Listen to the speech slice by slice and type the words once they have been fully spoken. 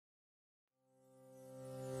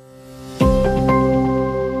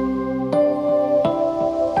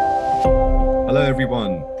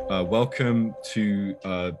everyone. Welcome to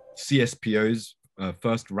CSPO's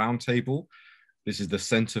first roundtable. This is the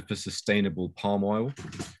Center for Sustainable Palm Oil.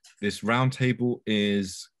 This roundtable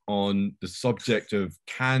is on the subject of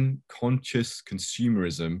can conscious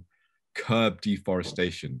consumerism curb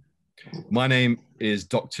deforestation? My name is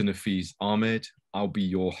Dr. Nafeez Ahmed. I'll be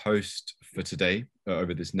your host for today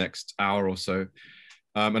over this next hour or so.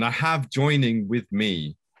 And I have joining with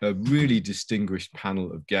me a really distinguished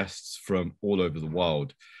panel of guests from all over the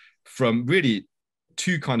world, from really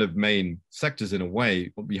two kind of main sectors in a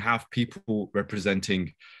way. We have people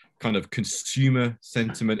representing kind of consumer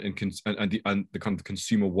sentiment and the kind of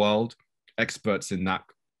consumer world, experts in that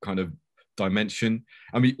kind of dimension.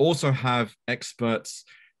 And we also have experts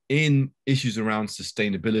in issues around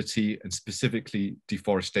sustainability and specifically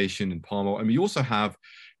deforestation and palm oil. And we also have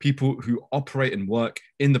people who operate and work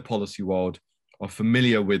in the policy world, are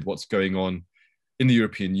familiar with what's going on in the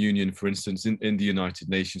European Union, for instance, in the United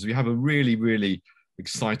Nations. We have a really, really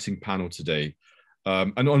exciting panel today.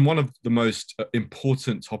 And on one of the most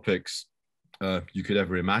important topics you could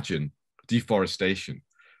ever imagine, deforestation.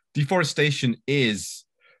 Deforestation is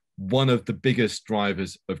one of the biggest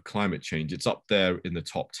drivers of climate change. It's up there in the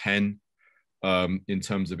top 10 in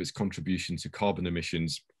terms of its contribution to carbon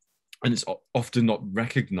emissions. And it's often not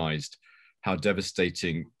recognized how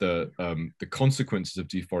devastating the consequences of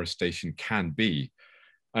deforestation can be.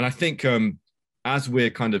 And I think as we're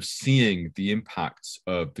kind of seeing the impacts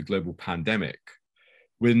of the global pandemic,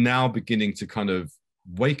 we're now beginning to kind of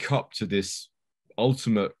wake up to this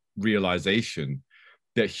ultimate realization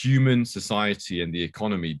that human society and the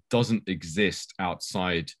economy doesn't exist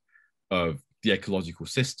outside of the ecological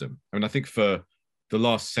system. I mean, I think for the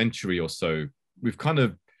last century or so, we've kind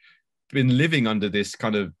of been living under this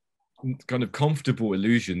kind of comfortable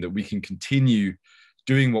illusion that we can continue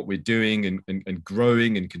doing what we're doing and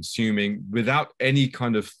growing and consuming without any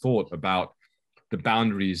kind of thought about the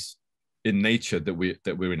boundaries in nature that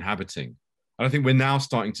we're inhabiting. And I think we're now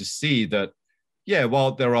starting to see that, yeah,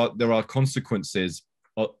 while there are consequences,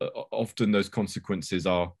 often those consequences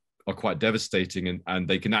are quite devastating and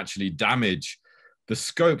they can actually damage the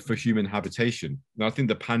scope for human habitation. Now, I think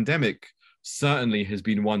the pandemic certainly has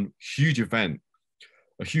been one huge event,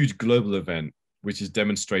 a huge global event, which has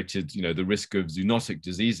demonstrated, the risk of zoonotic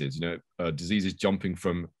diseases, diseases jumping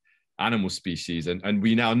from animal species. And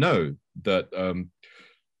we now know that,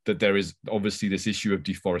 that there is obviously this issue of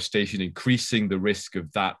deforestation, increasing the risk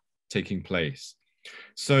of that taking place.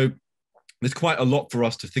 So there's quite a lot for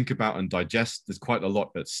us to think about and digest. There's quite a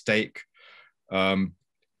lot at stake. And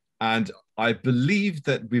I believe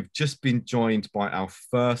that we've just been joined by our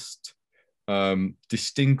first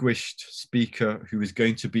distinguished speaker who is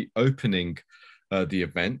going to be opening the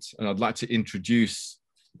event. And I'd like to introduce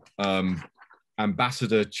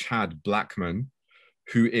Ambassador Chad Blackman,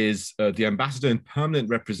 who is the ambassador and permanent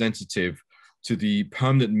representative to the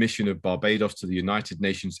permanent mission of Barbados to the United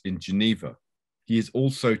Nations in Geneva. He is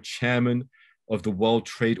also chairman of the World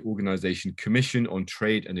Trade Organization Commission on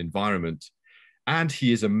Trade and Environment, and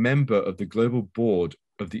he is a member of the global board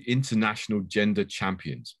of the International Gender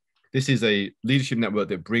Champions. This is a leadership network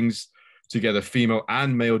that brings together female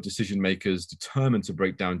and male decision makers determined to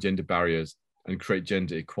break down gender barriers and create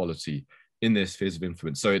gender equality in their spheres of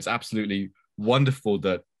influence. So it's absolutely wonderful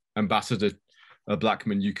that Ambassador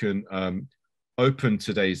Blackman, you can open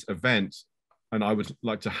today's event. And I would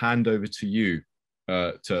like to hand over to you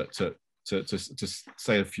to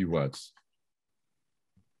say a few words.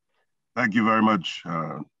 Thank you very much,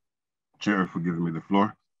 Chair, for giving me the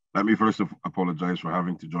floor. Let me first apologize for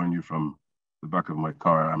having to join you from the back of my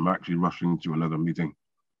car. I'm actually rushing to another meeting,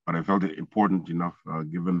 but I felt it important enough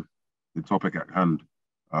given the topic at hand,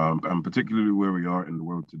 and particularly where we are in the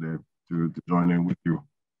world today to join in with you,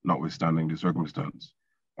 notwithstanding the circumstance.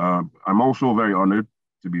 I'm also very honored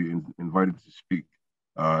to be invited to speak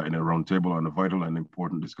in a roundtable on a vital and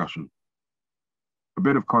important discussion. A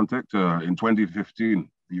bit of context, in 2015,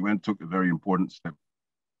 the UN took a very important step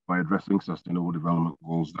by addressing sustainable development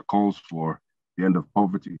goals that calls for the end of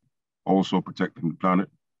poverty, also protecting the planet,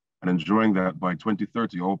 and ensuring that by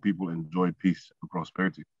 2030, all people enjoy peace and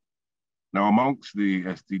prosperity. Now, amongst the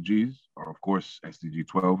SDGs are, of course, SDG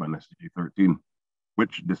 12 and SDG 13,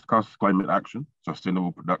 which discuss climate action,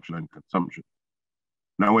 sustainable production, and consumption.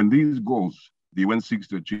 Now, in these goals, the UN seeks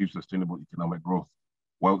to achieve sustainable economic growth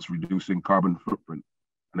whilst reducing carbon footprint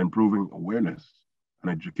and improving awareness and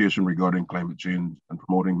education regarding climate change and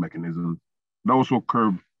promoting mechanisms that also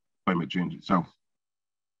curb climate change itself.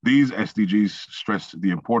 These SDGs stress the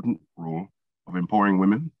important role of empowering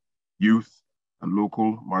women, youth, and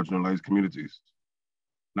local marginalized communities.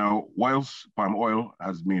 Now, whilst palm oil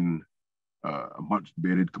has been a much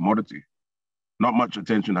debated commodity. Not much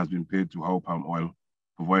attention has been paid to how palm oil,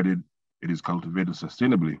 provided it is cultivated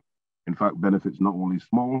sustainably, in fact benefits not only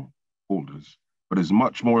smallholders, but is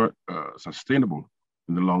much more sustainable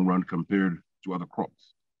in the long run compared to other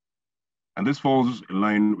crops. And this falls in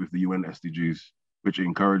line with the UN SDGs, which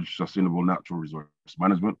encourage sustainable natural resource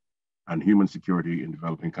management and human security in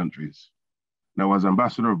developing countries. Now, as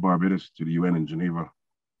ambassador of Barbados to the UN in Geneva,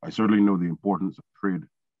 I certainly know the importance of trade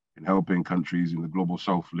in helping countries in the global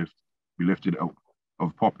south be lifted out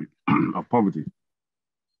of poverty.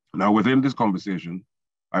 Now, within this conversation,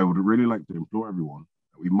 I would really like to implore everyone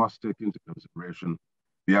that we must take into consideration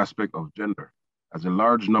the aspect of gender, as a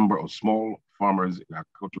large number of small farmers in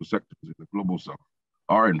agricultural sectors in the global south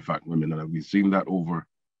are in fact women, and we've seen that over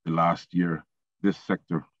the last year, this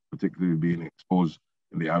sector particularly being exposed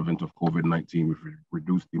in the advent of COVID-19 with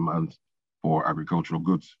reduced demands for agricultural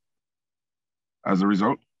goods. As a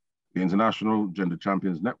result, the International Gender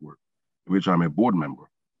Champions Network, in which I'm a board member,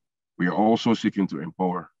 we are also seeking to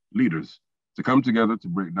empower leaders to come together to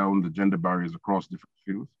break down the gender barriers across different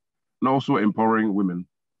fields, and also empowering women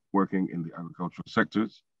working in the agricultural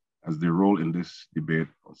sectors, as their role in this debate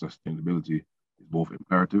on sustainability is both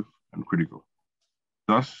imperative and critical.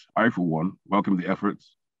 Thus, I, for one, welcome the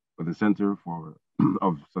efforts of the Center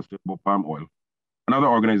of Sustainable Palm Oil and other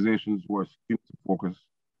organizations who are seeking to focus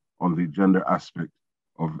on the gender aspect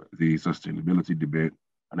of the sustainability debate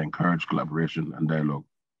and encourage collaboration and dialogue.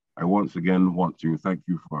 I once again want to thank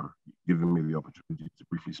you for giving me the opportunity to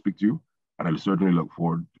briefly speak to you, and I certainly look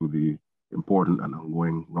forward to the important and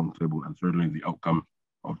ongoing roundtable and certainly the outcome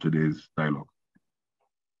of today's dialogue.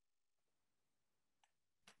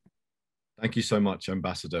 Thank you so much,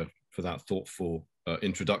 Ambassador, for that thoughtful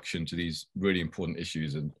introduction to these really important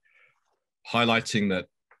issues and highlighting that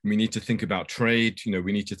we need to think about trade,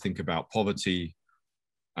 we need to think about poverty,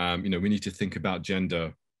 we need to think about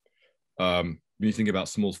gender, we need to think about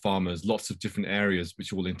small farmers, lots of different areas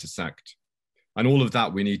which all intersect. And all of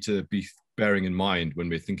that we need to be bearing in mind when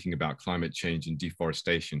we're thinking about climate change and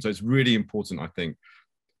deforestation. So it's really important, I think,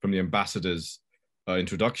 from the ambassador's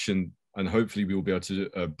introduction, and hopefully we will be able to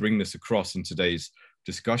bring this across in today's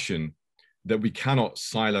discussion, that we cannot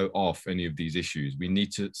silo off any of these issues. We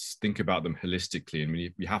need to think about them holistically, and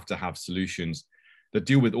we have to have solutions that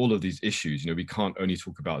deal with all of these issues. We can't only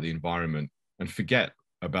talk about the environment and forget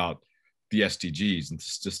about the SDGs and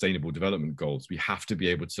sustainable development goals. We have to be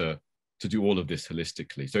able to do all of this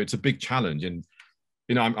holistically. So it's a big challenge. And,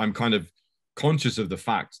 I'm kind of conscious of the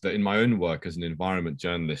fact that in my own work as an environment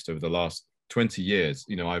journalist over the last 20 years,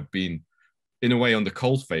 I've been in a way on the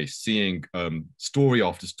coalface, seeing story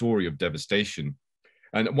after story of devastation.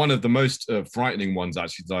 And one of the most frightening ones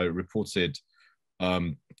actually that I reported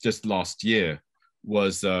just last year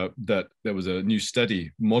was that there was a new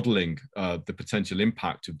study modeling the potential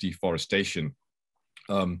impact of deforestation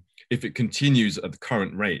if it continues at the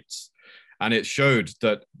current rates. And it showed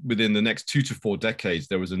that within the next 2 to 4 decades,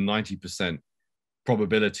 there was a 90%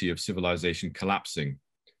 probability of civilization collapsing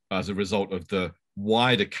as a result of the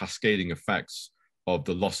wider cascading effects of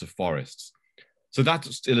the loss of forests. So that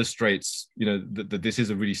just illustrates, that this is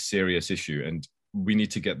a really serious issue and we need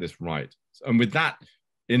to get this right. And with that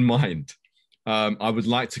in mind, I would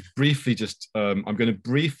like to briefly I'm going to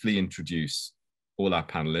briefly introduce all our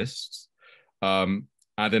panelists.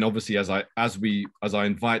 And then obviously as I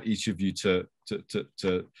invite each of you to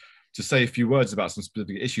say a few words about some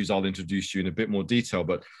specific issues, I'll introduce you in a bit more detail.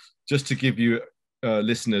 But just to give you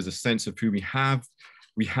listeners a sense of who we have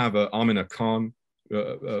Amina Khan,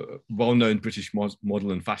 a well-known British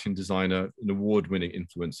model and fashion designer, an award-winning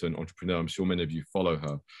influencer and entrepreneur. I'm sure many of you follow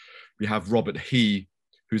her. We have Robert He,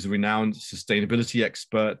 who's a renowned sustainability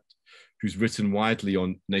expert, who's written widely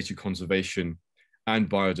on nature conservation and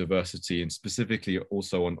biodiversity, and specifically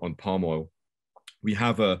also on palm oil. We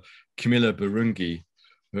have Camilla Burungi,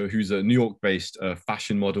 who's a New York-based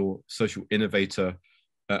fashion model, social innovator,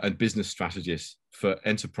 and business strategist for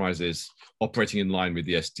enterprises operating in line with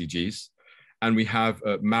the SDGs. And we have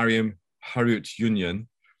Mariam Harut Yunyan,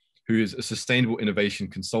 who is a sustainable innovation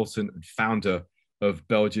consultant and founder of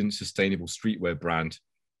Belgian sustainable streetwear brand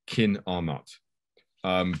Kin Armat.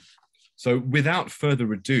 So without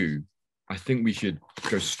further ado, I think we should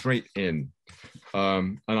go straight in.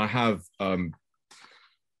 And I have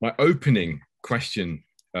my opening question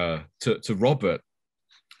to Robert,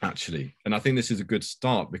 actually. And I think this is a good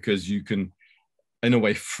start because you can, in a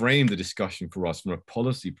way, frame the discussion for us from a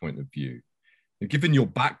policy point of view. And given your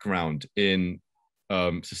background in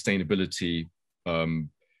sustainability,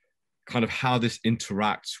 kind of how this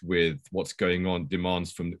interacts with what's going on,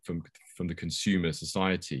 demands from the consumer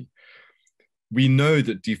society, we know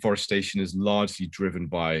that deforestation is largely driven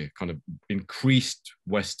by kind of increased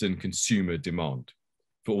Western consumer demand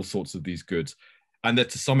for all sorts of these goods, and that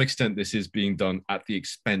to some extent this is being done at the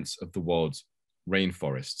expense of the world's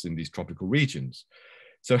rainforests in these tropical regions.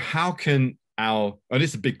 So how can and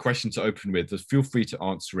it's a big question to open with, just feel free to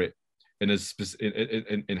answer it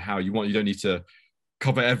in how you want. You don't need to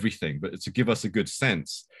cover everything, but to give us a good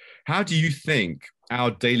sense. How do you think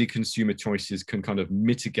our daily consumer choices can kind of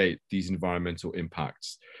mitigate these environmental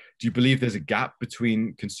impacts? Do you believe there's a gap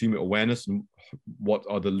between consumer awareness and what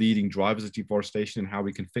are the leading drivers of deforestation and how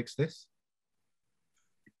we can fix this?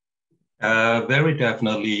 Very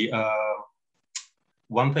definitely.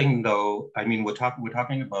 One thing though, I mean, we're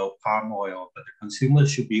talking about palm oil, but the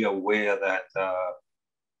consumers should be aware that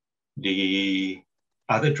the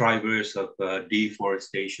other drivers of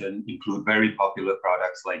deforestation include very popular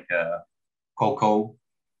products like cocoa,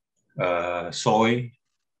 soy.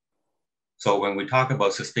 So when we talk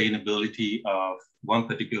about sustainability of one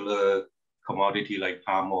particular commodity like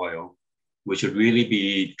palm oil, we should really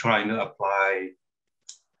be trying to apply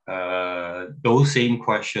those same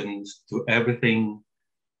questions to everything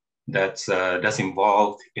that's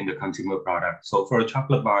involved in the consumer product. So for a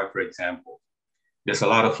chocolate bar, for example, there's a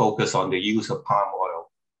lot of focus on the use of palm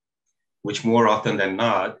oil, which more often than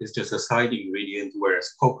not is just a side ingredient,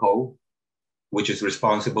 whereas cocoa, which is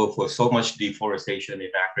responsible for so much deforestation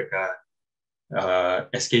in Africa,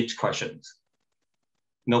 escapes questions.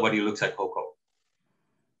 Nobody looks at cocoa.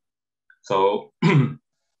 So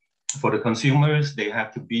for the consumers, they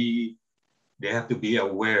have to be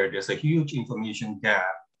aware there's a huge information gap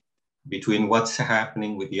between what's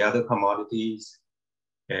happening with the other commodities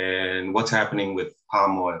and what's happening with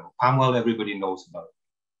palm oil. Palm oil, everybody knows about.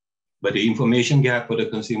 But the information gap for the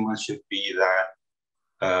consumers should be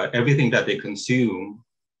that everything that they consume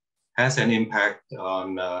has an impact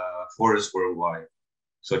on forests worldwide.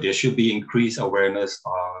 So there should be increased awareness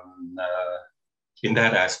on in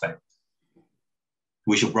that aspect.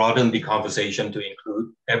 We should broaden the conversation to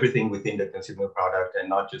include everything within the consumer product and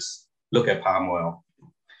not just look at palm oil.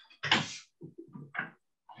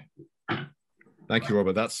 Thank you,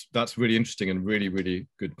 Robert. That's really interesting and really, really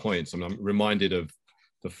good points. I'm reminded of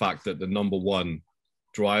the fact that the number one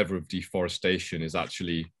driver of deforestation is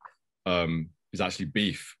actually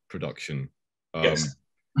beef production. Yes.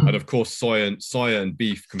 And of course, soya and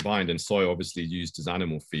beef combined, and soy obviously used as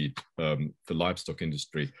animal feed for livestock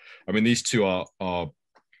industry. I mean, these two are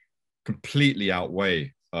completely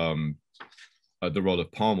outweigh the role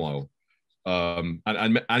of palm oil. And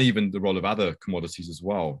even the role of other commodities as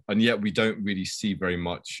well. And yet we don't really see very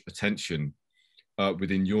much attention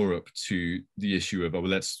within Europe to the issue of,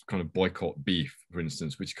 let's kind of boycott beef, for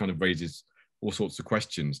instance, which kind of raises all sorts of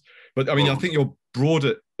questions. But I mean, I think the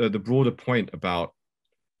broader point about,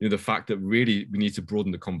 the fact that really we need to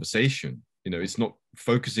broaden the conversation. It's not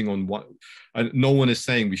focusing on what, and no one is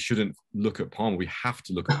saying we shouldn't look at palm oil. We have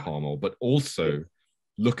to look at palm oil, but also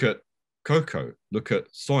look at cocoa, look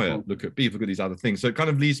at soya, look at beef, look at these other things. So it kind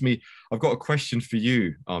of leads me, I've got a question for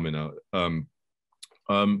you, Amina,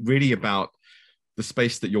 really about the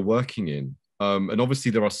space that you're working in. And obviously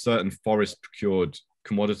there are certain forest procured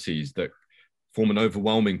commodities that form an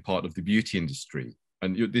overwhelming part of the beauty industry.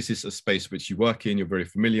 And this is a space which you work in, you're very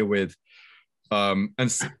familiar with. And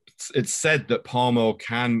it's said that palm oil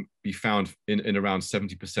can be found in around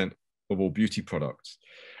 70% of all beauty products.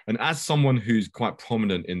 And as someone who's quite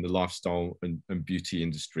prominent in the lifestyle and beauty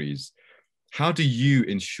industries, how do you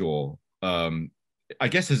ensure, I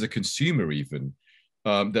guess as a consumer even,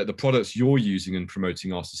 that the products you're using and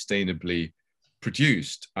promoting are sustainably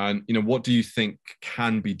produced? And what do you think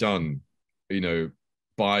can be done,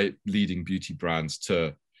 by leading beauty brands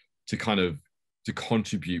to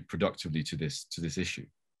contribute productively to this issue?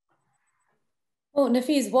 Well,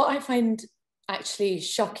 Nafeez, what I find actually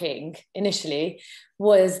shocking initially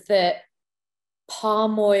was that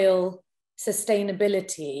palm oil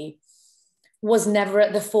sustainability was never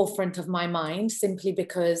at the forefront of my mind, simply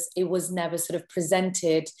because it was never sort of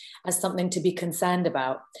presented as something to be concerned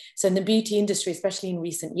about. So in the beauty industry, especially in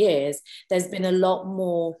recent years, there's been a lot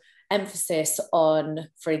more emphasis on,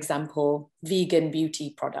 for example, vegan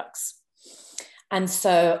beauty products. And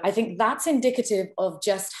so I think that's indicative of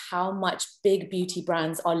just how much big beauty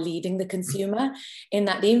brands are leading the consumer, in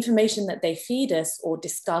that the information that they feed us or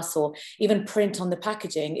discuss or even print on the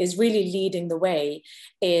packaging is really leading the way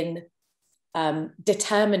in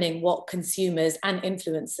determining what consumers and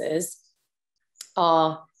influencers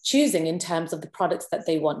are choosing in terms of the products that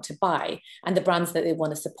they want to buy and the brands that they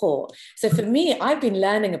want to support. So for me, I've been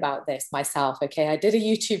learning about this myself, okay? I did a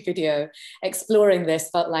YouTube video exploring this,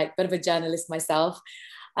 felt like a bit of a journalist myself.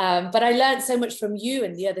 But I learned so much from you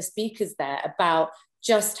and the other speakers there about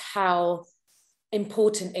just how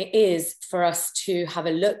important it is for us to have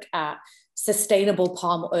a look at sustainable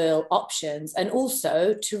palm oil options and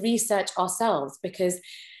also to research ourselves, because,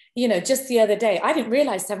 you know, just the other day, I didn't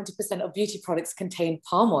realize 70% of beauty products contain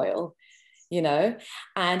palm oil, you know,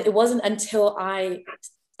 and it wasn't until I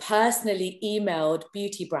personally emailed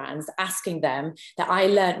beauty brands asking them that I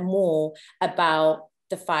learned more about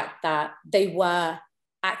the fact that they were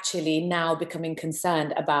actually now becoming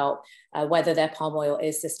concerned about whether their palm oil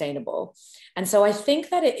is sustainable. And so I think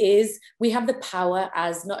that we have the power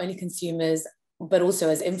as not only consumers, but also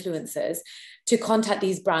as influencers to contact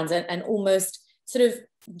these brands and almost sort of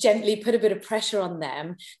gently put a bit of pressure on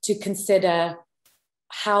them to consider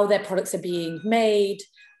how their products are being made,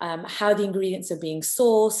 how the ingredients are being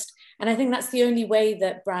sourced. And I think that's the only way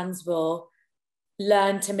that brands will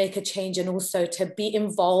learn to make a change and also to be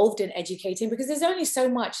involved in educating, because there's only so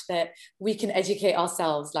much that we can educate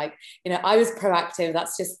ourselves. Like, you know, I was proactive.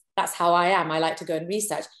 That's how I am. I like to go and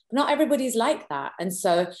research. Not everybody's like that. And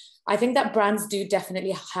so I think that brands do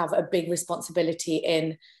definitely have a big responsibility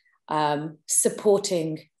in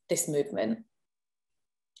supporting this movement.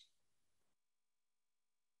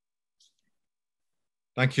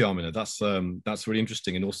 Thank you, Amina. That's really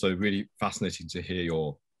interesting and also really fascinating to hear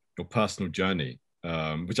your personal journey,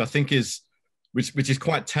 which I think is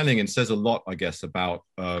quite telling and says a lot, I guess, about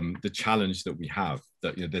the challenge that we have.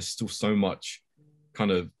 That, you know, there's still so much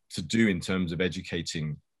kind of to do in terms of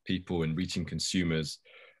educating people and reaching consumers,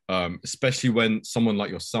 especially when someone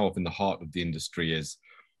like yourself in the heart of the industry is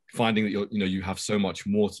finding that you have so much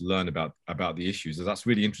more to learn about the issues. So that's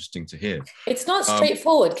really interesting to hear. It's not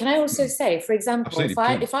straightforward. Can I also say, for example, if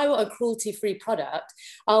I want a cruelty-free product,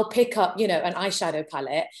 I'll pick up, you know, an eyeshadow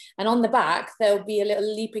palette, and on the back there'll be a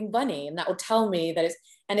little leaping bunny, and that will tell me that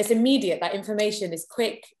it's immediate. That information is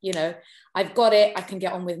quick. You know, I've got it. I can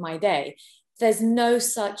get on with my day. There's no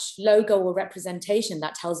such logo or representation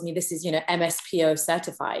that tells me this is, you know, MSPO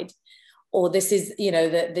certified, or this is, you know,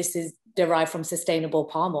 that this is derived from sustainable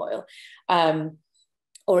palm oil,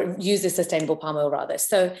 or uses sustainable palm oil rather.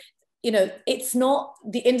 So, you know,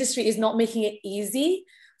 the industry is not making it easy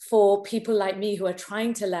for people like me who are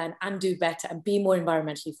trying to learn and do better and be more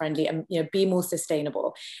environmentally friendly and, you know, be more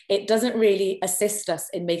sustainable. It doesn't really assist us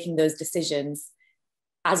in making those decisions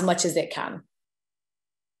as much as it can.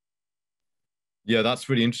 Yeah, that's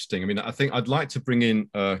really interesting. I mean, I think I'd like to bring in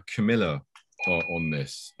Camilla on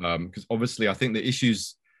this, because obviously I think the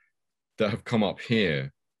issues that have come up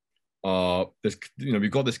here are,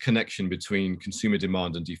 we've got this connection between consumer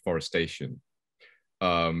demand and deforestation.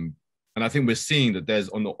 And I think we're seeing that there's,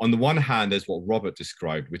 on the one hand, there's what Robert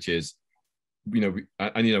described, which is,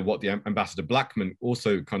 what the Ambassador Blackman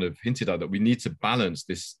also kind of hinted at, that we need to balance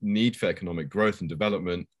this need for economic growth and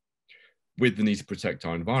development with the need to protect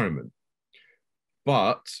our environment.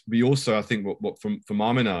 But we also, I think, what from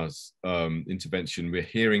Amina's intervention, we're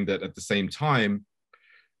hearing that at the same time,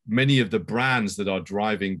 many of the brands that are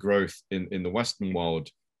driving growth in the Western world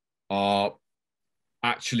are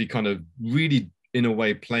actually kind of really, in a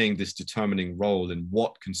way, playing this determining role in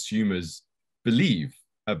what consumers believe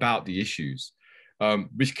about the issues,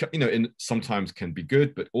 which, sometimes can be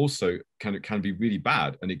good, but also can be really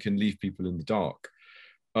bad, and it can leave people in the dark.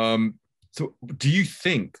 So do you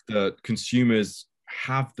think that consumers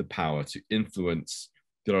have the power to influence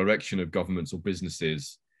the direction of governments or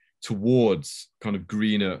businesses towards kind of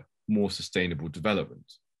greener, more sustainable development?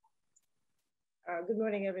 Good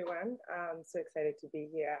morning, everyone. I'm so excited to be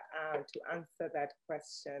here to answer that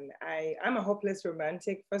question. I'm a hopeless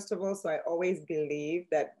romantic, first of all, so I always believe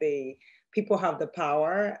that people have the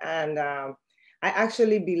power, and I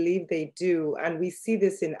actually believe they do. And we see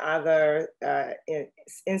this in other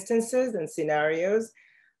instances and scenarios.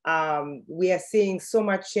 We are seeing so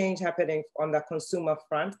much change happening on the consumer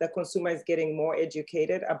front. The consumer is getting more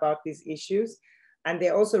educated about these issues, and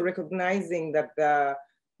they're also recognizing that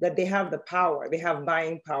they have the power, they have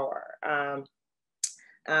buying power.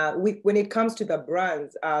 When it comes to the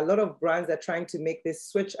brands, a lot of brands are trying to make this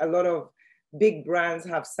switch. A lot of big brands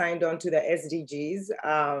have signed on to the SDGs,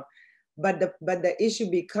 but the issue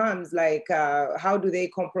becomes like, how do they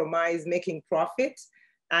compromise making profit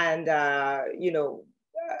and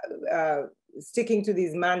sticking to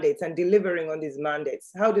these mandates and delivering on these mandates?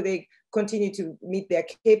 How do they continue to meet their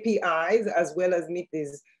KPIs as well as meet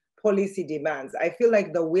these policy demands? I feel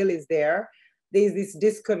like the will is there. There's this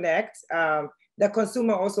disconnect. The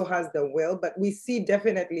consumer also has the will, but we see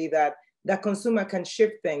definitely that the consumer can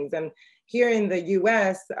shift things. And here in the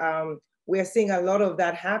US, we're seeing a lot of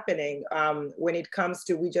that happening when it comes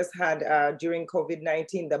to, we just had during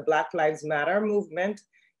COVID-19, the Black Lives Matter movement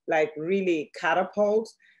like really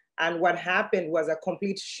catapult. And what happened was a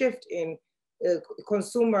complete shift in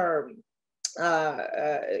consumer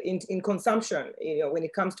in consumption. You know, when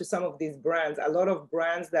it comes to some of these brands, a lot of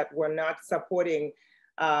brands that were not supporting,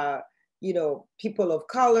 you know, people of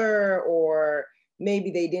color, or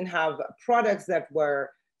maybe they didn't have products that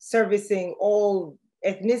were servicing all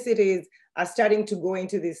ethnicities, are starting to go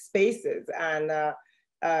into these spaces. And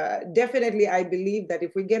definitely, I believe that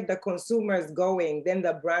if we get the consumers going, then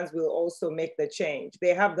the brands will also make the change.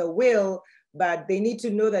 They have the will, but they need to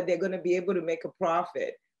know that they're going to be able to make a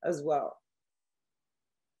profit as well.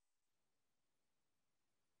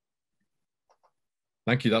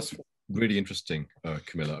 Thank you. That's really interesting,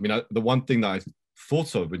 Camilla. I mean, the one thing that I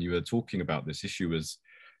thought of when you were talking about this issue was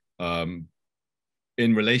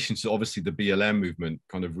in relation to, obviously, the BLM movement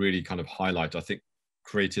kind of really kind of highlight, I think,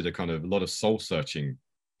 created a kind of a lot of soul searching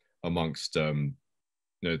amongst, you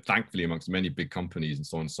know, thankfully amongst many big companies and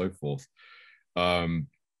so on and so forth.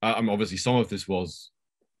 Obviously, some of this was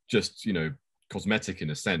just, you know, cosmetic in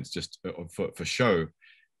a sense, just for show,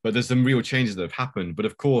 but there's some real changes that have happened. But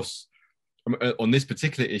of course, on this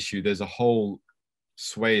particular issue, there's a whole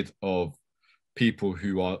swathe of people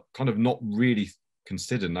who are kind of not really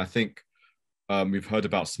considered. And I think we've heard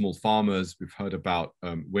about small farmers, we've heard about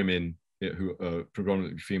women who are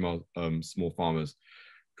predominantly female small farmers,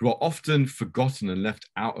 who are often forgotten and left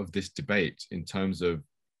out of this debate in terms of,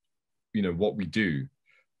 you know, what we do.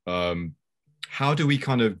 How do we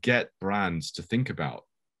kind of get brands to think about,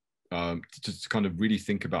 to kind of really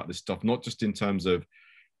think about this stuff, not just in terms of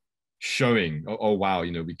showing, oh wow,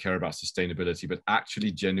 you know, we care about sustainability, but actually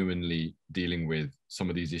genuinely dealing with some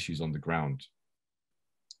of these issues on the ground?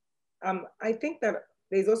 I think that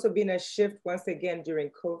there's also been a shift once again during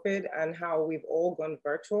COVID and how we've all gone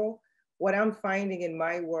virtual. What I'm finding in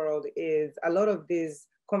my world is a lot of these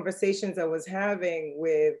conversations I was having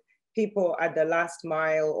with people at the last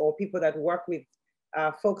mile, or people that work with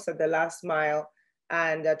folks at the last mile,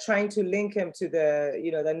 and trying to link them to the,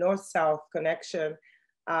 you know, the North-South connection.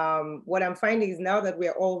 What I'm finding is now that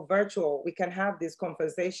we're all virtual, we can have these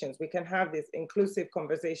conversations. We can have these inclusive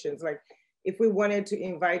conversations. Like if we wanted to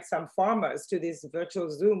invite some farmers to this virtual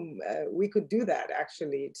Zoom, we could do that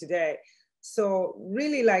actually today. So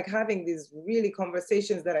really like having these really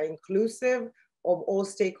conversations that are inclusive of all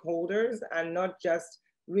stakeholders, and not just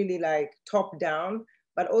really like top down,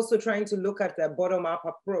 but also trying to look at the bottom up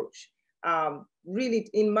approach. Really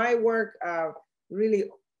in my work, really,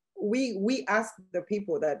 we ask the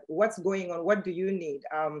people that what's going on, what do you need?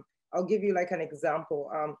 I'll give you like an example.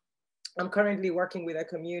 I'm currently working with a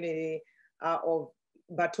community of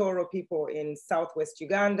Batoro people in Southwest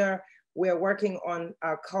Uganda. We're working on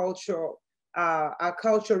a cultural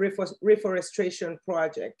reforestation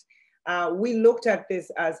project. We looked at this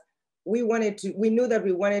as we knew that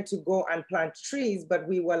we wanted to go and plant trees, but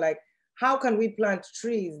we were like, how can we plant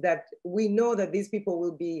trees that we know that these people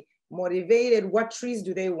will be motivated? What trees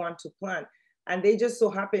do they want to plant? And they just so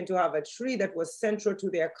happened to have a tree that was central to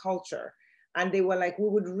their culture. And they were like, we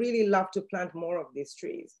would really love to plant more of these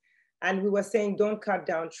trees. And we were saying, don't cut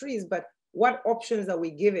down trees, but what options are we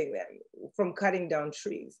giving them from cutting down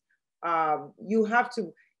trees? You have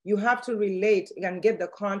to relate and get the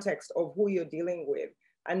context of who you're dealing with,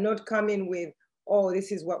 and not come in with, oh,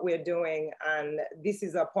 this is what we're doing and this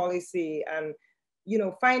is a policy, and you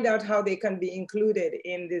know, find out how they can be included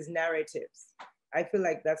in these narratives. I feel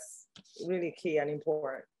like that's really key and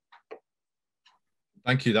important.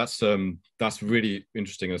 Thank you. That's really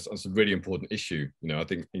interesting. That's a really important issue. You know, I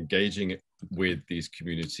think engaging with these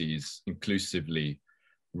communities inclusively,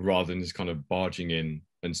 rather than just kind of barging in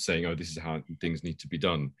and saying, oh, this is how things need to be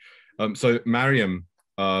done. So Mariam,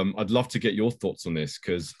 I'd love to get your thoughts on this,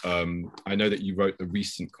 because I know that you wrote a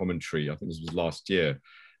recent commentary, I think this was last year,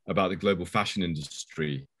 about the global fashion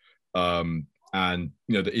industry and,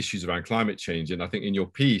 you know, the issues around climate change. And I think in your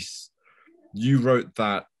piece, you wrote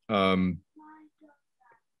that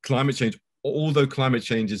climate change, although climate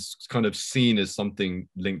change is kind of seen as something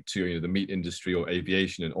linked to, you know, the meat industry or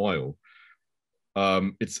aviation and oil,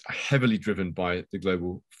 it's heavily driven by the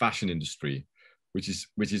global fashion industry, which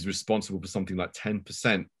is responsible for something like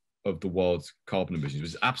 10% of the world's carbon emissions,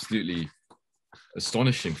 which is absolutely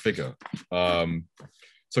astonishing figure.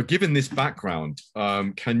 So given this background,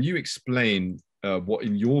 can you explain what,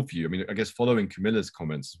 in your view, I mean, I guess following Camilla's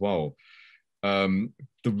comments as well,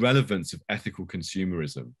 the relevance of ethical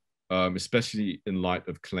consumerism, especially in light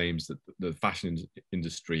of claims that the fashion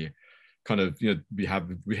industry kind of, you know,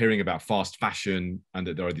 we're hearing about fast fashion and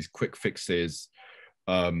that there are these quick fixes,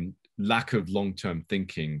 lack of long-term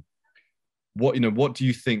thinking. What do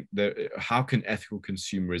you think that, how can ethical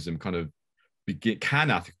consumerism kind of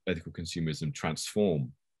can ethical consumerism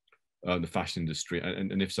transform the fashion industry,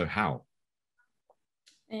 and if so, how?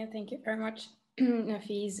 Yeah, thank you very much,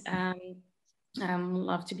 Nafeez.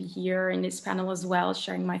 Love to be here in this panel as well,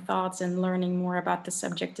 sharing my thoughts and learning more about the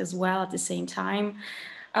subject as well at the same time.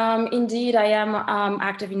 Indeed, I am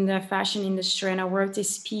active in the fashion industry, and I wrote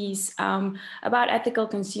this piece about ethical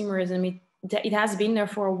consumerism. It has been there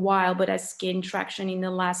for a while, but has gained traction in the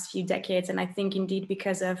last few decades. And I think indeed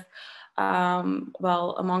because of,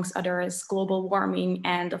 well, amongst others, global warming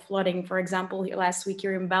and the flooding. For example, last week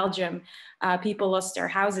here in Belgium, people lost their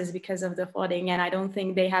houses because of the flooding. And I don't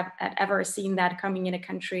think they have ever seen that coming in a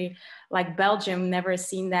country like Belgium, never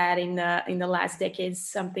seen that in the last decades,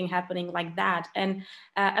 something happening like that. And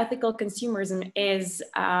ethical consumerism is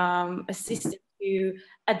a system to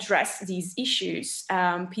address these issues.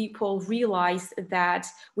 People realize that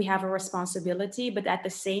we have a responsibility, but at the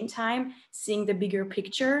same time, seeing the bigger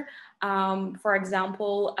picture. For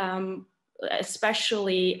example,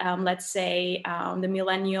 especially, let's say, the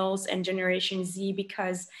millennials and Generation Z,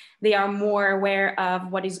 because they are more aware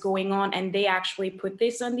of what is going on and they actually put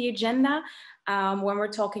this on the agenda. When we're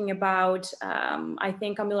talking about, I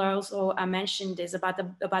think Camila also mentioned this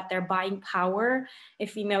about their buying power.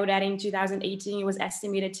 If you know that in 2018, it was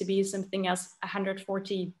estimated to be something else,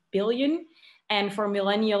 140 billion. And for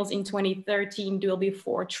millennials in 2013, it will be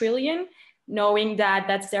 4 trillion. Knowing that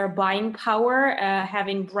that's their buying power,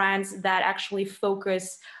 having brands that actually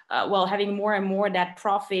focus, well, having more and more that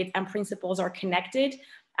profit and principles are connected,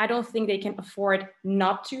 I don't think they can afford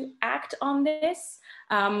not to act on this.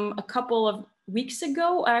 A couple of weeks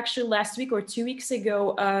ago, actually last week or 2 weeks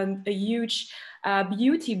ago, a huge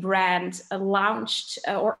beauty brand launched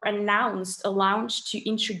or announced a launch to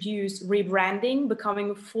introduce rebranding,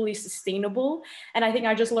 becoming fully sustainable. And I think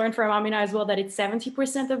I just learned from Amina as well that it's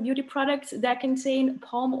 70% of beauty products that contain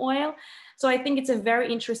palm oil. So I think it's a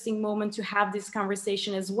very interesting moment to have this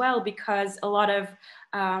conversation as well, because a lot of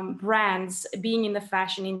brands being in the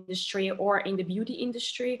fashion industry or in the beauty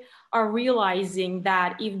industry are realizing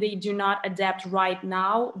that if they do not adapt right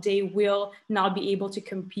now, they will not be able to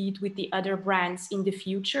compete with the other brands in the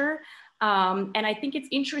future. And I think it's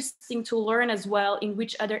interesting to learn as well in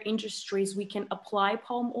which other industries we can apply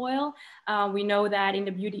palm oil. We know that in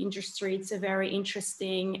the beauty industry, it's a very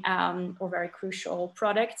interesting or very crucial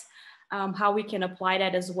product. How we can apply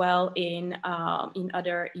that as well in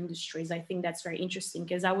other industries. I think that's very interesting,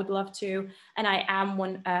 because I would love to, and I am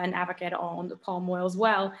an advocate on the palm oil as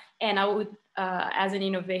well. And I would, as an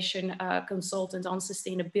innovation consultant on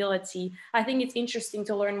sustainability, I think it's interesting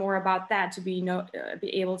to learn more about that, to be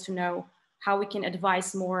able to know how we can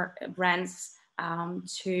advise more brands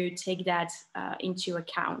to take that into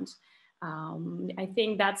account. I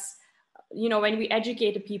think that's, when we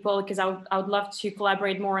educate the people, because I would love to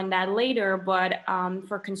collaborate more on that later, but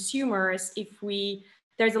for consumers,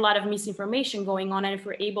 there's a lot of misinformation going on, and if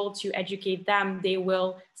we're able to educate them, they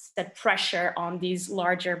will set pressure on these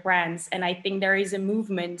larger brands. And I think there is a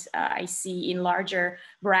movement I see in larger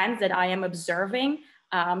brands that I am observing,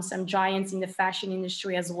 some giants in the fashion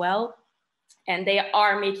industry as well. And they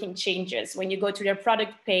are making changes. When you go to their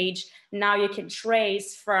product page, now you can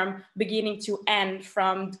trace from beginning to end,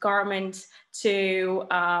 from garment to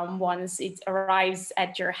once it arrives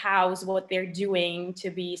at your house, what they're doing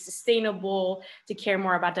to be sustainable, to care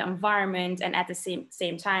more about the environment, and at the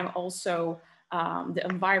same time also the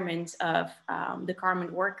environment of the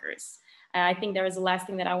garment workers. I think there is the last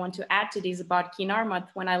thing that I want to add to this about Kinarmat.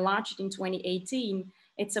 When I launched it in 2018,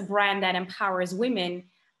 it's a brand that empowers women.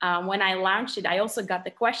 When I launched it, I also got the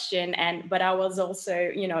question, but I was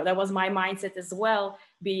also, that was my mindset as well,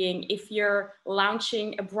 being if you're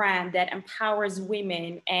launching a brand that empowers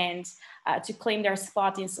women and to claim their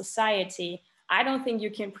spot in society, I don't think you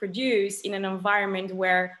can produce in an environment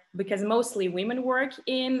where, because mostly women work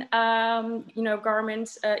in,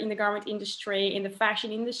 garments, in the garment industry, in the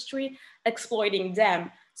fashion industry, exploiting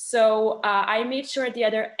them. So I made sure at the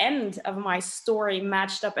other end of my story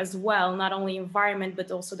matched up as well, not only environment, but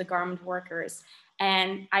also the garment workers.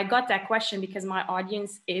 And I got that question because my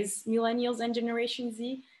audience is millennials and Generation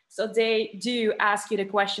Z. So they do ask you the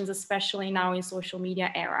questions, especially now in social media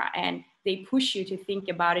era, and they push you to think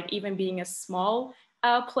about it, even being a small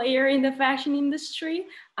player in the fashion industry,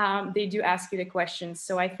 they do ask you the questions.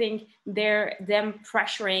 So I think them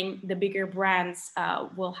pressuring the bigger brands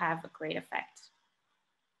will have a great effect.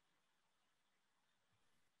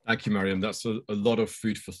 Thank you, Mariam. That's a lot of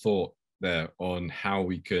food for thought there on how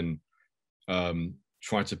we can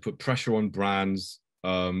try to put pressure on brands.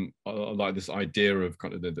 I like this idea of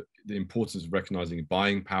kind of the importance of recognizing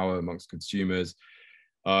buying power amongst consumers.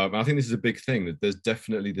 I think this is a big thing, that there's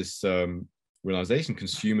definitely this realization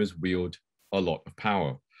consumers wield a lot of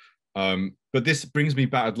power. But this brings me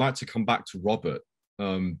back, I'd like to come back to Robert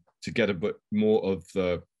to get a bit more of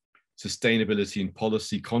the sustainability and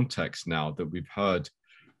policy context now that we've heard.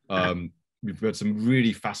 We've heard some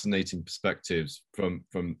really fascinating perspectives from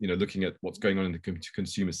looking at what's going on in the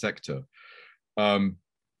consumer sector.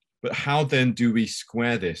 But how then do we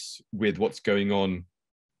square this with what's going on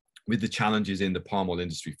with the challenges in the palm oil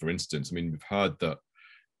industry, for instance? I mean, we've heard that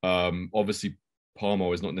obviously palm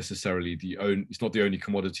oil is not necessarily it's not the only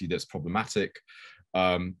commodity that's problematic,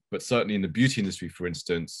 but certainly in the beauty industry, for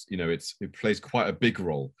instance, it plays quite a big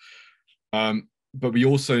role. But we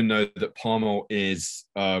also know that palm oil is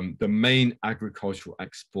the main agricultural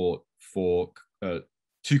export for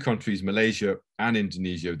two countries, Malaysia and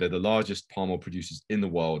Indonesia. They're the largest palm oil producers in the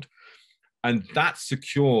world. And that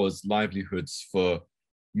secures livelihoods for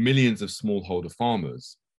millions of smallholder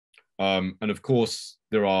farmers. And of course,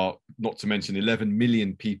 there are, not to mention, 11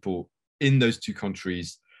 million people in those two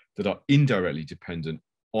countries that are indirectly dependent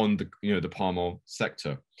on the palm oil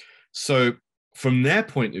sector. So from their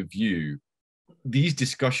point of view, these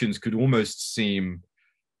discussions could almost seem,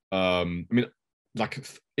 like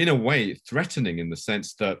in a way threatening, in the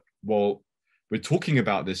sense that, well, we're talking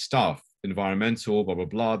about this stuff, environmental, blah, blah,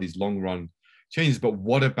 blah, these long run changes, but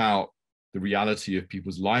what about the reality of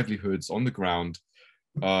people's livelihoods on the ground,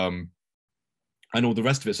 and all the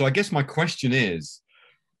rest of it? So I guess my question is,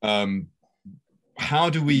 how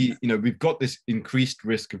do we, we've got this increased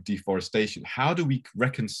risk of deforestation. How do we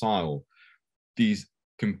reconcile these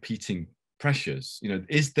competing pressures?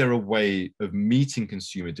 Is there a way of meeting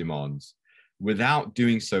consumer demands without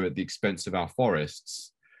doing so at the expense of our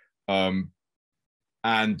forests,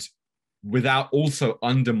 and without also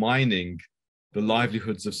undermining the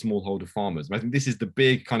livelihoods of smallholder farmers? I think this is the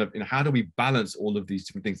big kind of, how do we balance all of these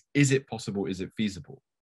different things? Is it possible? Is it feasible?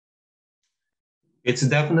 It's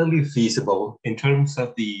definitely feasible. In terms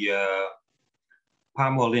of the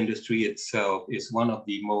palm oil industry itself, is one of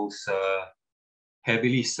the most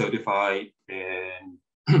heavily certified and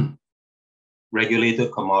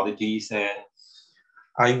regulated commodities. And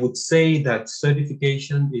I would say that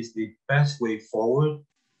certification is the best way forward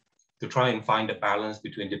to try and find a balance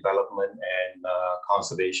between development and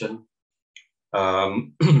conservation.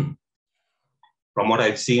 From what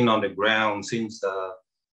I've seen on the ground since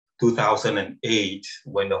 2008,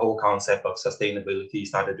 when the whole concept of sustainability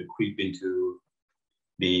started to creep into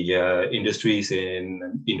the industries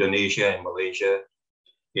in Indonesia and Malaysia,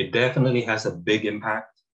 it definitely has a big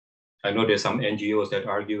impact. I know there's some NGOs that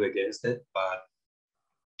argue against it, but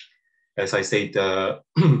as I said,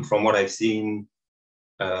 from what I've seen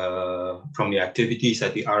from the activities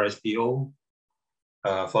at the RSPO,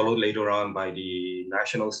 followed later on by the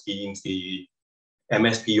national schemes, the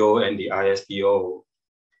MSPO and the ISPO,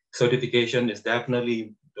 certification is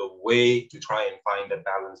definitely the way to try and find a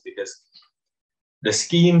balance, because the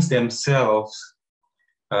schemes themselves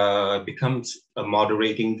becomes a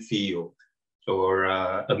moderating field, or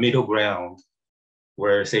a middle ground,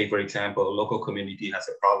 where, say, for example, a local community has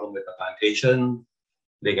a problem with a plantation,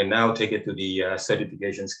 they can now take it to the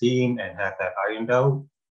certification scheme and have that ironed out.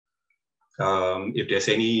 If there's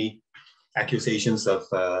any accusations of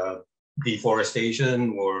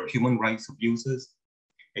deforestation or human rights abuses,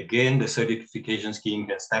 again, the certification scheme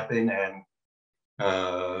can step in and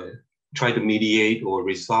try to mediate or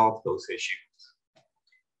resolve those issues.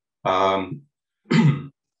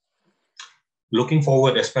 Looking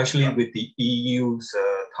forward, especially with the EU's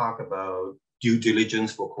talk about due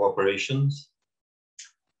diligence for corporations,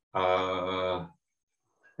 and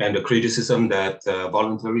the criticism that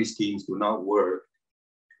voluntary schemes do not work,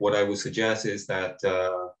 what I would suggest is that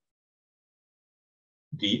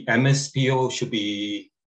the MSPO should be,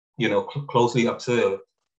 closely observed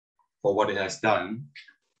for what it has done.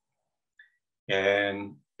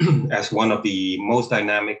 And as one of the most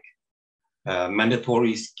dynamic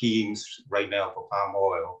mandatory schemes right now for palm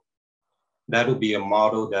oil, that would be a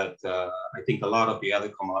model that I think a lot of the other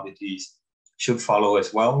commodities should follow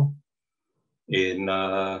as well, in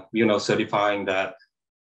certifying that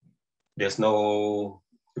there's no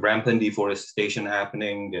rampant deforestation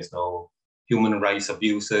happening, there's no human rights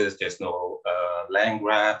abuses, there's no land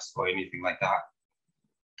grabs or anything like that.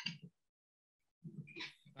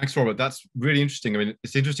 Thanks, Robert. That's really interesting. I mean,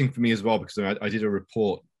 it's interesting for me as well, because I did a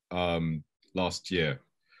report last year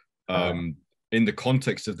in the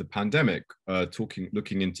context of the pandemic,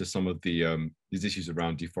 looking into some of the these issues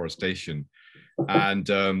around deforestation, and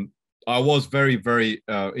I was very, very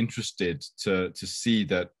interested to see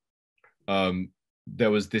that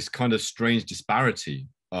there was this kind of strange disparity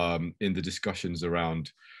in the discussions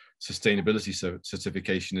around sustainability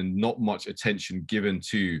certification and not much attention given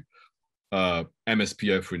to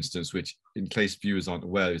MSPO, for instance, which in case viewers aren't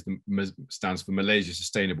aware stands for Malaysia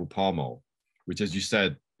Sustainable Palm Oil, which, as you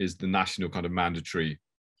said, is the national kind of mandatory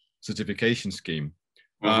certification scheme.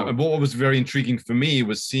 And what was very intriguing for me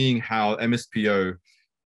was seeing how MSPO,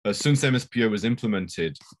 since MSPO was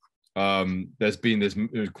implemented, there's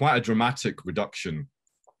quite a dramatic reduction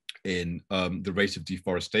in the rate of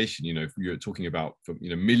deforestation. You know, if you're talking about from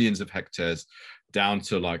millions of hectares down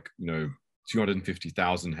to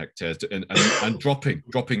 250,000 hectares, and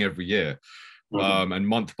dropping every year, and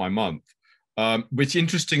month by month. Which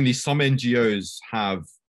interestingly, some NGOs have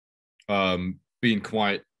been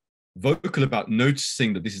quite vocal about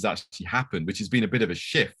noticing that this has actually happened, which has been a bit of a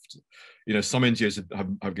shift. You know, some NGOs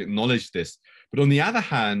have acknowledged this, but on the other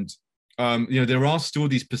hand, there are still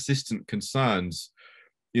these persistent concerns.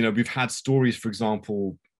 You know, we've had stories, for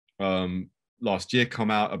example, last year come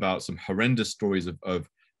out about some horrendous stories of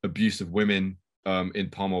abuse of women in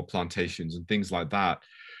palm oil plantations and things like that.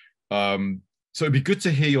 So it'd be good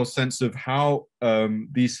to hear your sense of how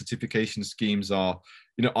these certification schemes are.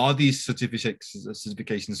 Are these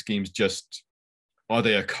certification schemes are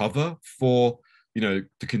they a cover for the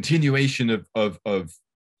continuation of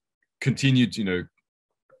continued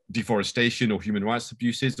deforestation or human rights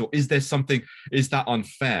abuses, or is that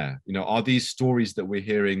unfair? Are these stories that we're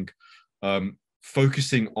hearing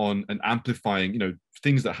focusing on and amplifying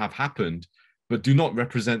things that have happened but do not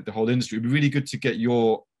represent the whole industry? It'd be really good to get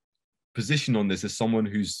your position on this as someone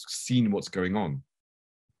who's seen what's going on.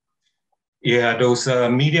 Yeah, those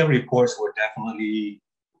media reports were definitely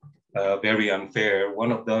very unfair.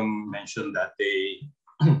 One of them mentioned that they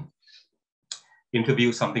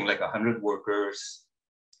interviewed something like 100 workers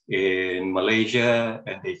in Malaysia,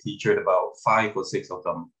 and they featured about 5 or 6 of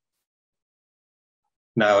them.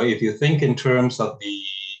 Now, if you think in terms of the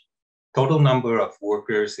total number of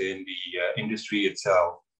workers in the industry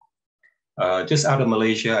itself, just out of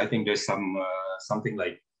Malaysia, I think there's something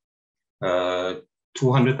like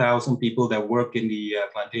 200,000 people that work in the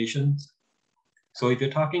plantations. So if you're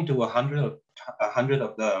talking to 100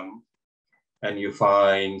 of them, and you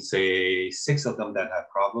find, say, 6 of them that have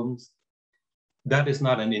problems, that is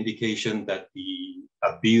not an indication that the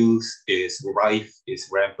abuse is rife, is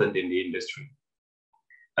rampant in the industry.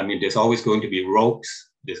 I mean, there's always going to be rogues.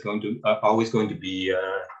 There's always going to be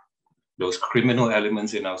those criminal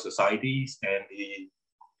elements in our societies, and the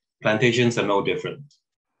plantations are no different.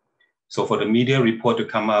 So for the media report to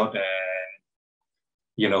come out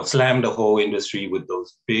and slam the whole industry with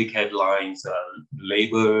those big headlines,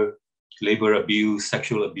 labor abuse,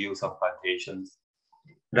 sexual abuse on plantations,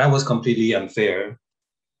 that was completely unfair.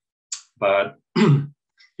 But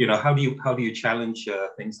how do you challenge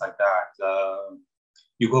things like that?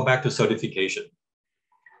 You go back to certification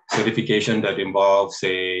that involves,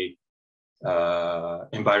 say,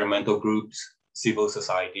 environmental groups, civil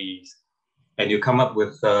societies, and you come up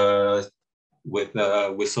with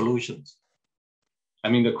solutions. I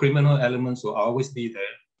mean, the criminal elements will always be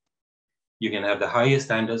there. You can have the highest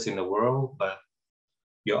standards in the world, but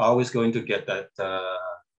you're always going to get that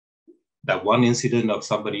one incident of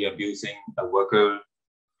somebody abusing a worker,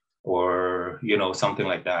 or something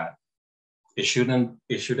like that. It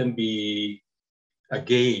shouldn't be a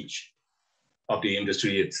gauge of the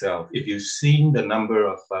industry itself. If you've seen the number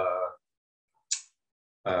of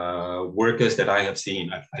workers that I have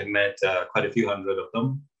seen, I've met quite a few hundred of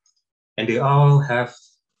them, and they all have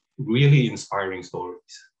really inspiring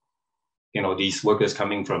stories. These workers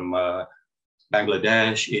coming from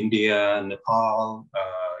Bangladesh, India, Nepal,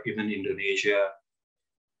 even Indonesia,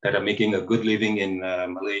 that are making a good living in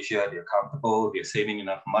Malaysia. They're comfortable, they're saving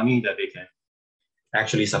enough money that they can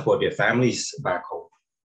actually support their families back home.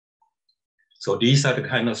 So these are the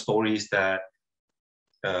kind of stories that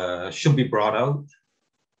should be brought out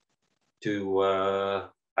to,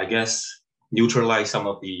 I guess, neutralize some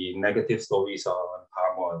of the negative stories on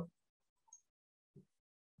palm oil.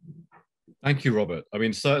 Thank you, Robert. I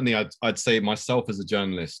mean, certainly I'd say myself as a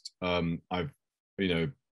journalist, I've,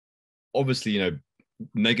 obviously,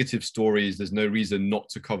 negative stories, there's no reason not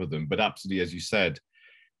to cover them, but absolutely, as you said,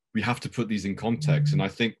 we have to put these in context. And I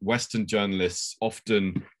think Western journalists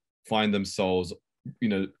often find themselves,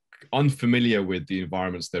 unfamiliar with the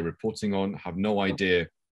environments they're reporting on, have no idea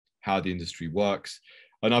how the industry works.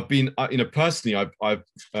 And I've been, personally, I've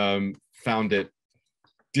found it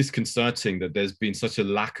disconcerting that there's been such a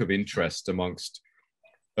lack of interest amongst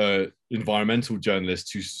environmental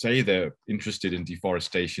journalists who say they're interested in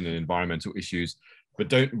deforestation and environmental issues, but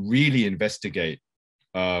don't really investigate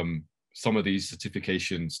some of these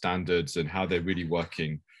certification standards and how they're really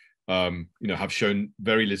working have shown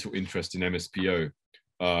very little interest in MSPO.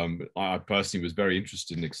 I personally was very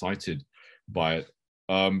interested and excited by it.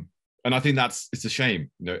 And I think it's a shame,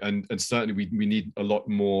 and certainly we need a lot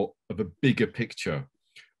more of a bigger picture.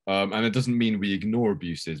 And it doesn't mean we ignore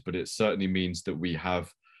abuses, but it certainly means that we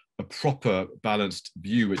have a proper balanced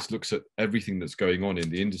view which looks at everything that's going on in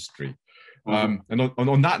the industry. And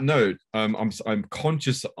on that note, I'm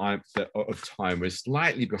conscious of time. We're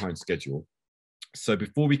slightly behind schedule. So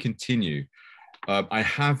before we continue, I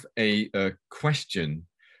have a question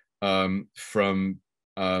from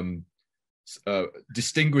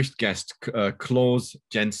distinguished guest Claus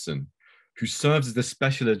Jensen, who serves as the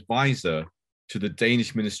special advisor to the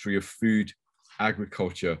Danish Ministry of Food,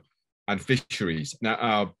 Agriculture and Fisheries.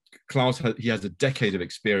 Now, Claus has a decade of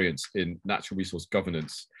experience in natural resource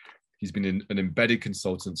governance. He's been an embedded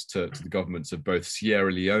consultant to the governments of both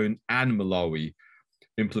Sierra Leone and Malawi,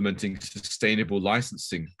 implementing sustainable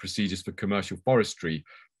licensing procedures for commercial forestry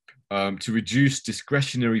to reduce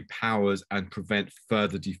discretionary powers and prevent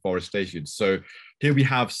further deforestation. So here we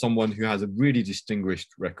have someone who has a really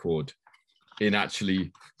distinguished record in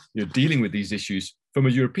actually dealing with these issues from a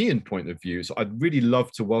European point of view. So I'd really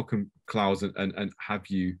love to welcome Claus and have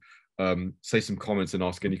you say some comments and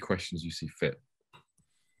ask any questions you see fit.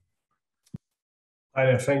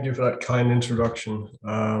 Hi, thank you for that kind introduction.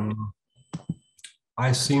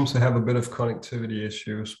 I seem to have a bit of connectivity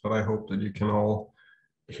issues, but I hope that you can all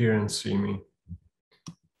hear and see me.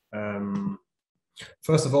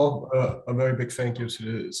 First of all, a very big thank you to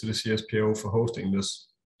the CSPO for hosting this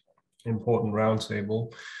important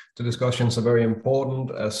roundtable. The discussions are very important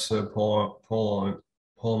as palm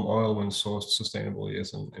oil, when sourced sustainably,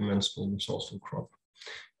 is an immensely resourceful crop.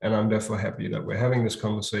 And I'm therefore happy that we're having this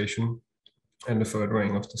conversation and the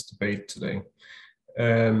furthering of this debate today.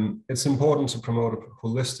 It's important to promote a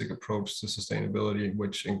holistic approach to sustainability,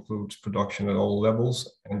 which includes production at all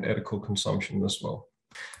levels and ethical consumption as well.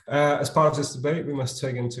 As part of this debate, we must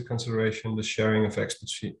take into consideration the sharing of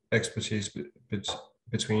expertise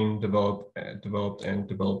between developed and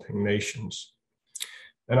developing nations.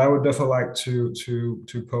 And I would therefore like to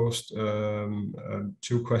post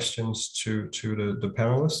two questions to the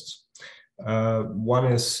panelists. One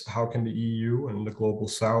is, how can the EU and the Global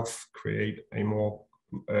South create a more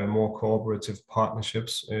cooperative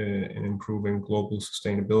partnerships in improving global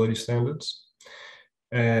sustainability standards?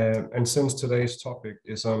 And since today's topic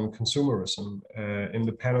is on consumerism, in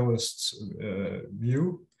the panelists'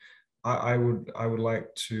 view, I would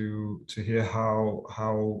like to hear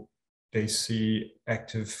how they see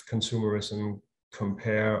active consumerism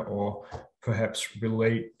compare or perhaps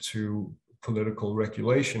relate to political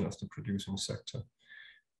regulation of the producing sector.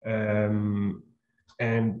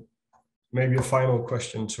 And maybe a final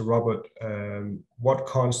question to Robert: what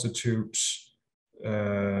constitutes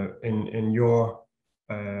in your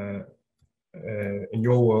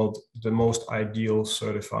world the most ideal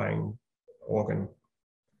certifying organ?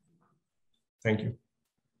 Thank you.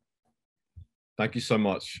 Thank you so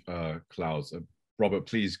much, Claus. Robert,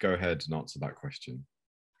 please go ahead and answer that question.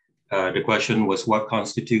 The question was, what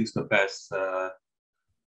constitutes the best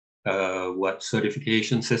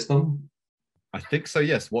certification system? I think so,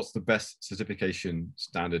 yes. What's the best certification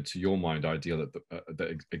standard to your mind, ideal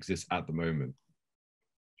that exists at the moment?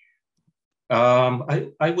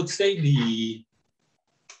 I would say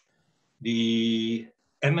the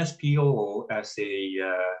MSPO as a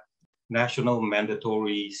national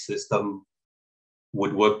mandatory system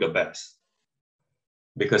would work the best,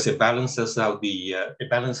 because it balances out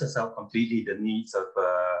completely the needs of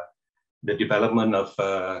the development of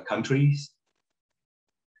countries,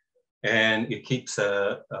 and it keeps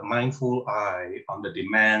a mindful eye on the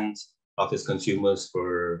demands of its consumers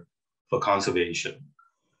for conservation.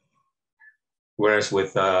 Whereas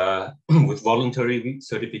with voluntary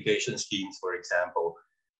certification schemes, for example,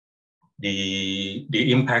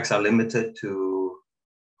 the impacts are limited to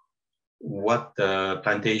what the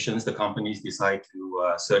plantations the companies decide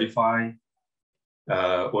to certify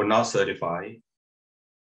or not certify.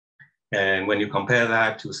 And when you compare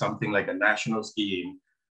that to something like a national scheme,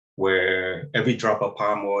 where every drop of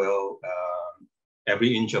palm oil,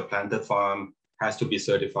 every inch of planted farm has to be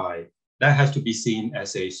certified, that has to be seen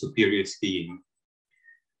as a superior scheme.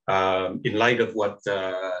 In light of what's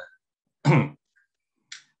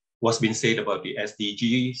been said about the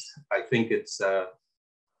SDGs, I think it's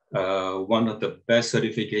one of the best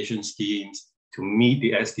certification schemes to meet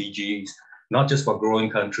the SDGs, not just for growing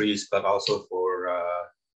countries, but also for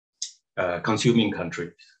consuming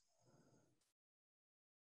countries.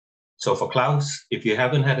 So for Claus, if you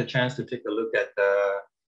haven't had a chance to take a look at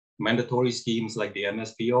mandatory schemes like the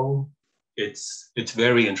MSPO, it's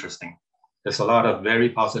very interesting. There's a lot of very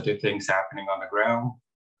positive things happening on the ground.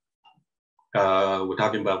 We're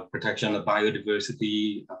talking about protection of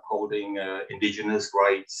biodiversity, upholding indigenous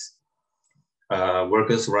rights,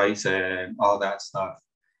 workers' rights, and all that stuff.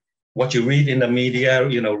 What you read in the media,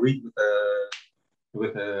 read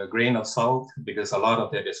with a grain of salt, because a lot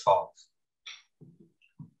of it is false.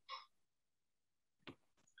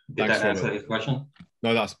 Did that answer your question?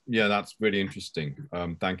 No, that's really interesting.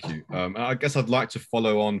 Thank you. And I guess I'd like to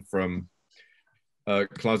follow on from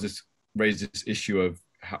Klaus's raised this issue of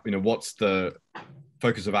how, what's the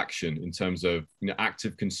focus of action in terms of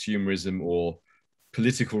active consumerism or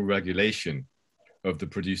political regulation of the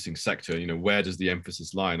producing sector. Where does the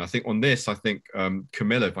emphasis lie? And I think on this,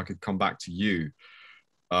 Camilla, if I could come back to you,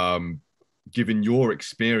 given your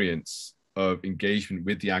experience of engagement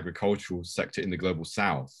with the agricultural sector in the global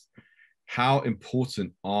South, how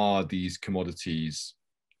important are these commodities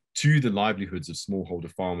to the livelihoods of smallholder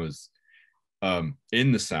farmers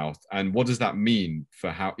in the South? And what does that mean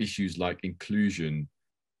for how issues like inclusion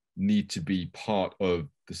need to be part of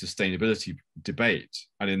the sustainability debate?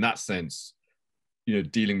 And in that sense,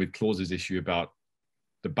 dealing with Klaus's issue about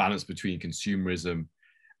the balance between consumerism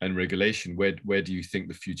and regulation, where do you think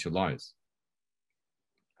the future lies?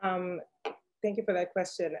 Thank you for that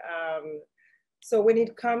question. So when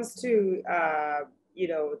it comes to,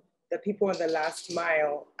 the people on the last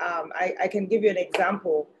mile, I can give you an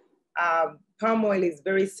example. Palm oil is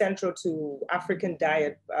very central to African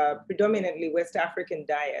diet, predominantly West African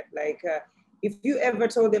diet. Like if you ever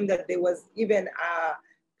told them that there was even a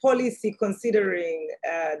policy considering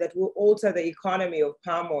that will alter the economy of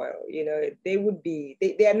palm oil, they would be,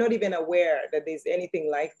 they are not even aware that there's anything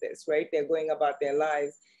like this, right? They're going about their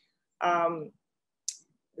lives.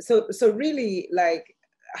 So really, like,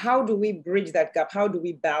 how do we bridge that gap? How do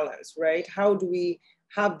we balance, right? How do we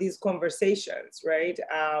have these conversations, right?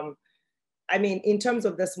 In terms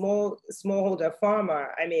of the smallholder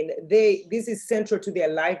farmer, this is central to their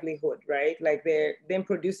livelihood, right? Like they're then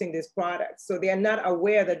producing these products. So they are not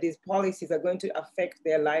aware that these policies are going to affect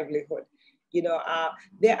their livelihood.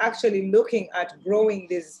 They're actually looking at growing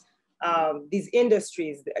these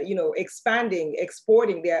industries, expanding,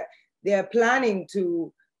 exporting. They're planning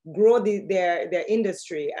to grow their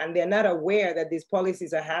industry, and they're not aware that these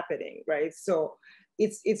policies are happening, right? So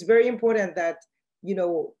it's very important that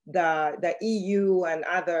the EU and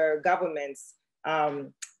other governments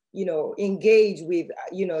engage with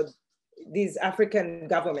these African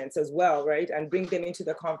governments as well, right, and bring them into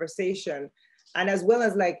the conversation, and as well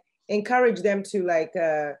as like encourage them to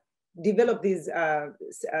develop these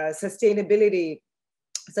sustainability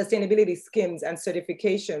schemes and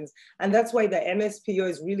certifications. And that's why the MSPO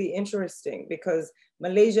is really interesting, because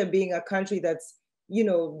Malaysia being a country that's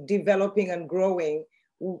developing and growing,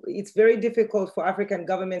 it's very difficult for African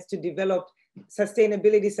governments to develop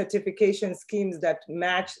sustainability certification schemes that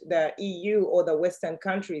match the EU or the Western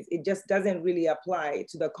countries. It just doesn't really apply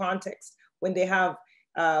to the context when they have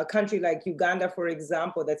a country like Uganda, for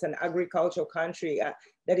example, that's an agricultural country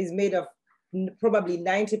that is made of probably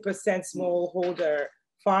 90% smallholder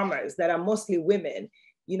farmers that are mostly women.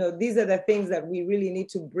 These are the things that we really need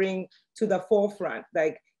to bring to the forefront.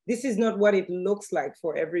 Like, this is not what it looks like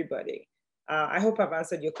for everybody. I hope I've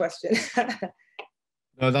answered your question.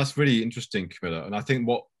 No, that's really interesting, Camilla. And I think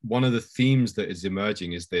one of the themes that is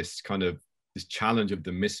emerging is this challenge of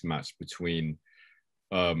the mismatch between,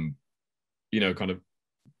 the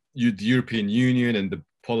European Union and the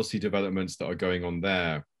policy developments that are going on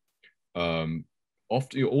there,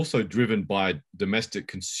 often also driven by domestic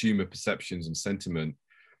consumer perceptions and sentiment,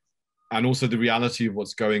 and also the reality of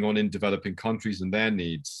what's going on in developing countries and their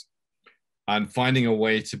needs, and finding a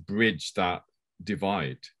way to bridge that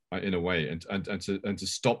divide in a way, and to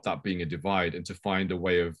stop that being a divide, and to find a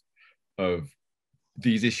way of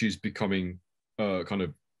these issues becoming kind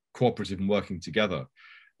of cooperative and working together.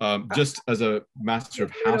 Just as a matter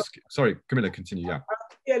of housekeeping. Sorry, Camilla, continue. Yeah. I'll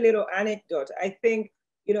give you a little anecdote. I think,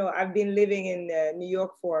 I've been living in New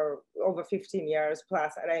York for over 15 years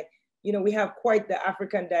plus, and we have quite the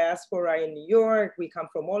African diaspora in New York. We come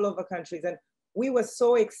from all over countries, and we were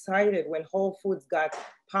so excited when Whole Foods got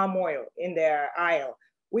palm oil in their aisle.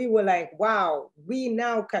 We were like, wow, we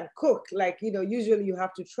now can cook. Like, usually you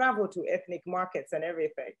have to travel to ethnic markets and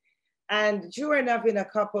everything. And sure enough, in a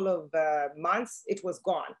couple of months, it was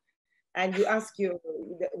gone. And you ask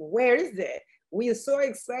where is it? We are so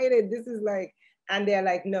excited. This is like, and they're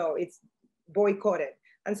like, no, it's boycotted.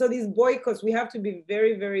 And so these boycotts, we have to be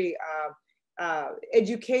very, very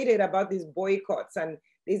educated about these boycotts. And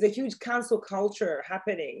there's a huge cancel culture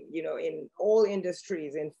happening, in all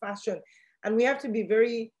industries, in fashion. And we have to be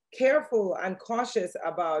very careful and cautious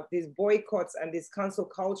about these boycotts and this cancel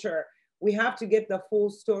culture. We have to get the full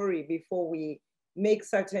story before we make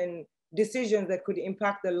certain decisions that could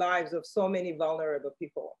impact the lives of so many vulnerable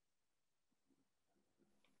people.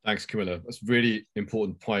 Thanks, Camilla. That's a really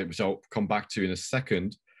important point, which I'll come back to in a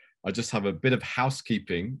second. I just have a bit of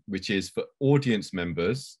housekeeping, which is for audience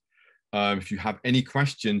members. If you have any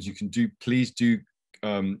questions, you can please do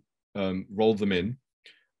roll them in.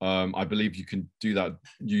 I believe you can do that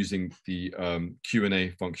using the Q&A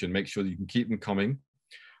function. Make sure that you can keep them coming.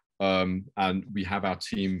 And we have our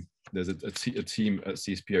team, there's a team at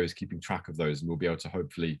CSPO is keeping track of those, and we'll be able to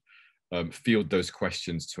hopefully field those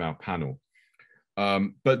questions to our panel.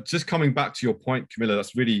 But just coming back to your point, Camilla,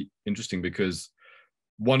 that's really interesting, because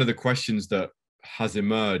one of the questions that has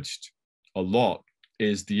emerged a lot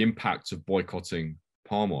is the impact of boycotting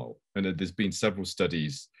palm oil. And there's been several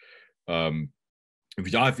studies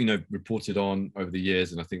which I've reported on over the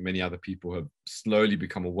years, and I think many other people have slowly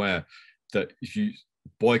become aware that if you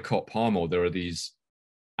boycott palm oil, there are these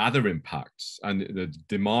other impacts, and the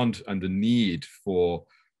demand and the need for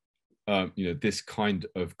this kind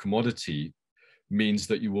of commodity means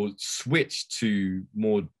that you will switch to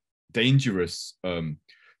more dangerous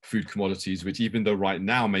food commodities, which, even though right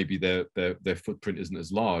now maybe their footprint isn't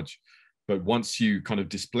as large, but once you kind of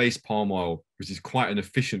displace palm oil, which is quite an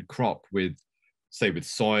efficient crop, with say with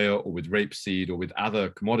soya or with rapeseed or with other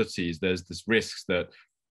commodities, there's this risk that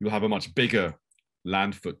you'll have a much bigger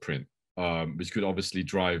land footprint, which could obviously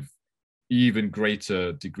drive even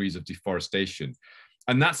greater degrees of deforestation.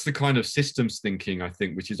 And that's the kind of systems thinking, I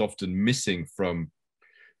think, which is often missing from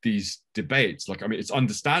these debates. Like, I mean, it's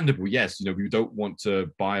understandable, yes, we don't want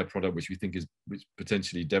to buy a product which we think is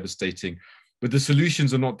potentially devastating, but the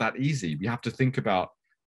solutions are not that easy. We have to think about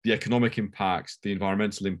the economic impacts, the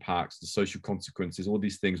environmental impacts, the social consequences, all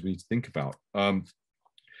these things we need to think about.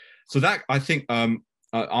 So that, I think,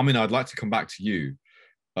 Armin, I'd like to come back to you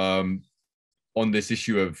on this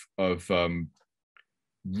issue of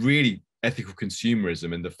really ethical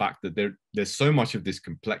consumerism, and the fact that there's so much of this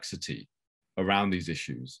complexity around these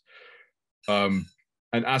issues. And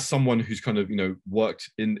as someone who's kind of worked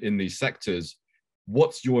in these sectors,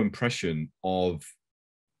 what's your impression of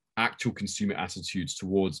actual consumer attitudes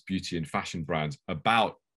towards beauty and fashion brands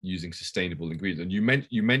about using sustainable ingredients? And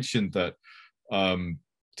you mentioned that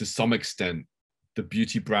to some extent the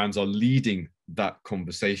beauty brands are leading that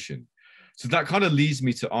conversation. So that kind of leads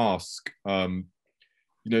me to ask,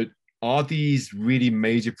 are these really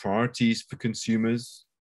major priorities for consumers?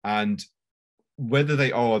 And whether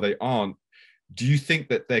they are or they aren't, do you think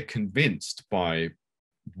that they're convinced by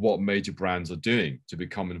what major brands are doing to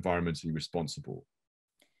become environmentally responsible?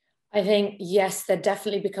 I think, yes, they're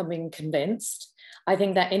definitely becoming convinced. I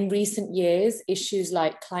think that in recent years, issues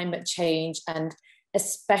like climate change and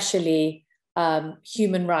especially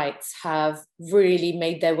human rights have really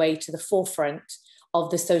made their way to the forefront of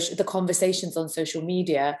the conversations on social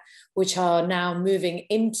media, which are now moving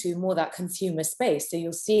into more that consumer space. So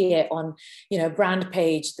you'll see it on, brand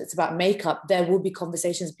page that's about makeup. There will be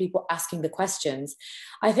conversations, people asking the questions.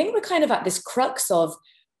 I think we're kind of at this crux of,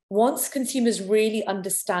 once consumers really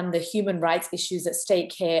understand the human rights issues at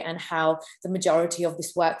stake here, and how the majority of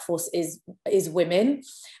this workforce is women,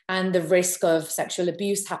 and the risk of sexual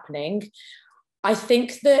abuse happening, I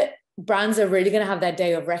think that brands are really going to have their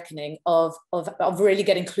day of reckoning of really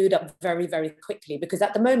getting clued up very, very quickly. Because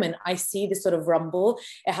at the moment, I see this sort of rumble.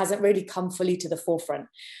 It hasn't really come fully to the forefront.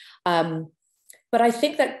 But I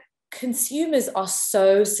think that consumers are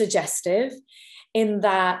so suggestive in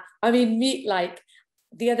that,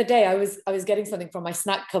 the other day, I was getting something from my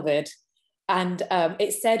snack cupboard, and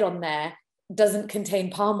it said on there, doesn't contain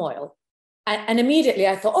palm oil. And immediately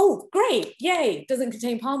I thought, oh, great, yay, doesn't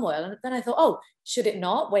contain palm oil. And then I thought, oh, should it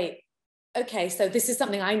not? Wait, okay, so this is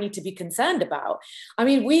something I need to be concerned about. I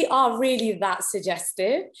mean, we are really that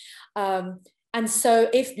suggestive. And so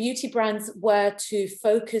if beauty brands were to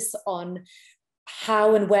focus on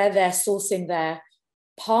how and where they're sourcing their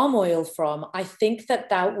palm oil from, I think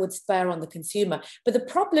that would spur on the consumer. But the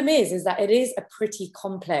problem is that it is a pretty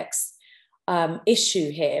complex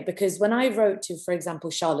issue here, because when I wrote to, for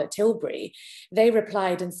example, Charlotte Tilbury, they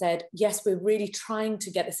replied and said, yes, we're really trying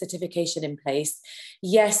to get the certification in place.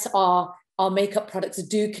 Yes, our makeup products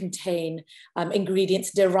do contain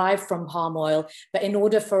ingredients derived from palm oil, but in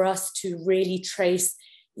order for us to really trace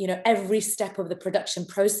every step of the production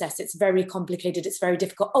process, it's very complicated, it's very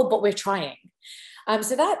difficult. Oh, but we're trying.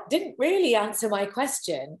 So that didn't really answer my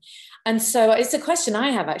question. And so it's a question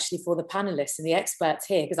I have actually for the panelists and the experts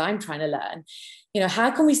here, because I'm trying to learn, how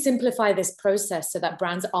can we simplify this process so that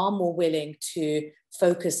brands are more willing to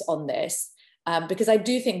focus on this? Because I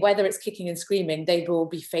do think whether it's kicking and screaming, they will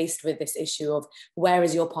be faced with this issue of where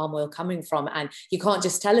is your palm oil coming from? And you can't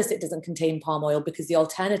just tell us it doesn't contain palm oil because the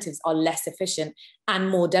alternatives are less efficient and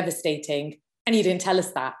more devastating. And you didn't tell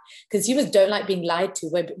us that. Consumers don't like being lied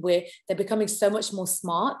to. They're becoming so much more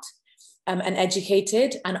smart and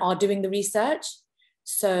educated and are doing the research.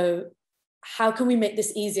 So how can we make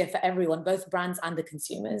this easier for everyone, both brands and the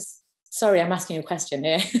consumers? Sorry, I'm asking you a question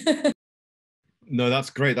here. No, that's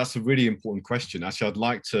great. That's a really important question. Actually, I'd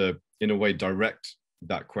like to, in a way, direct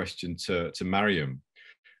that question to Mariam,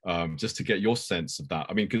 just to get your sense of that.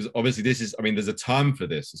 I mean, because obviously there's a term for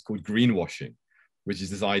this. It's called greenwashing, which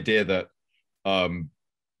is this idea that,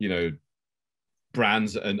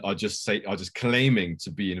 brands are just claiming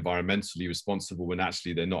to be environmentally responsible when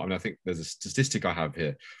actually they're not. I mean, I think there's a statistic I have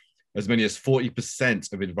here. As many as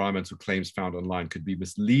 40% of environmental claims found online could be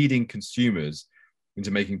misleading consumers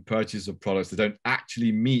into making purchases of products that don't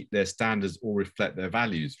actually meet their standards or reflect their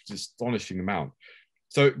values, which is an astonishing amount.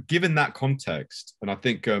 So given that context, and I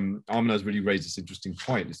think Amina has really raised this interesting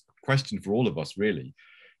point, this question for all of us really,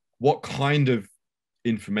 what kind of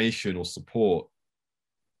information or support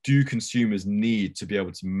do consumers need to be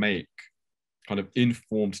able to make kind of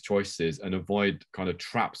informed choices and avoid kind of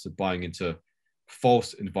traps of buying into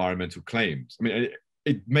false environmental claims? I mean,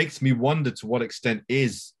 it makes me wonder to what extent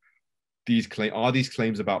are these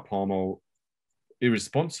claims about palm oil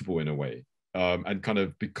irresponsible in a way, and kind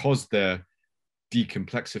of because they're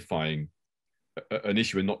decomplexifying an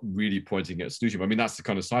issue and not really pointing at a solution. I mean, that's the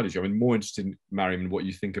kind of side issue. I mean, more interested, Mariam, in what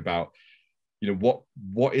you think about,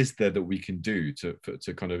 what is there that we can do to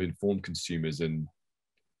kind of inform consumers, and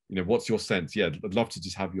what's your sense? Yeah, I'd love to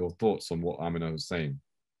just have your thoughts on what Amina was saying.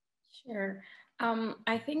 Sure.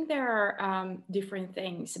 I think there are different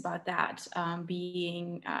things about that,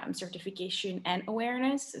 being certification and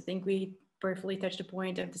awareness. I think we briefly touched the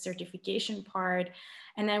point of the certification part,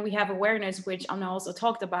 and then we have awareness, which Anna also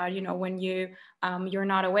talked about. When you're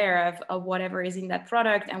not aware of whatever is in that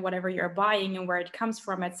product and whatever you're buying and where it comes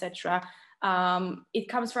from, etc. It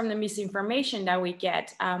comes from the misinformation that we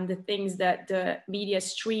get, the things that the media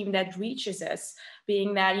stream that reaches us,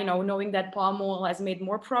 being that, knowing that palm oil has made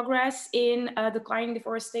more progress in declining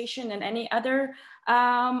deforestation than any other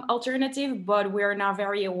alternative, but we're not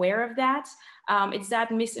very aware of that. It's that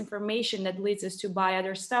misinformation that leads us to buy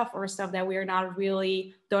other stuff or stuff that we're not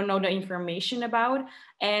really, don't know the information about.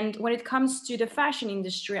 And when it comes to the fashion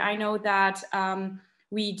industry, I know that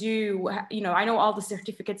we do, I know all the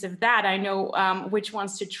certificates of that. I know which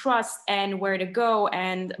ones to trust and where to go.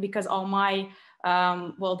 And because all my,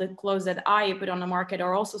 the clothes that I put on the market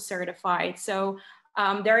are also certified. So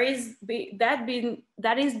that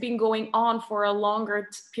has been going on for a longer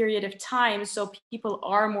period of time. So people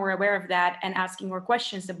are more aware of that and asking more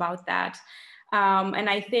questions about that. And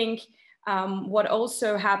I think what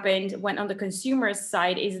also happened when on the consumer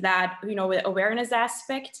side is that, the awareness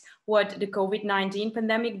aspect, what the COVID-19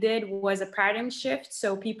 pandemic did was a paradigm shift.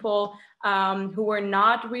 So people who were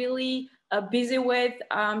not really busy with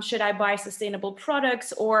should I buy sustainable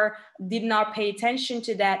products, or did not pay attention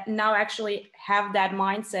to that, now actually have that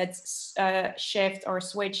mindset shift or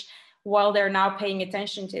switch while they're now paying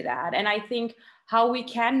attention to that. And I think how we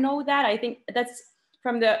can know that, I think that's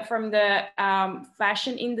from the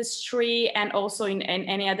fashion industry, and also in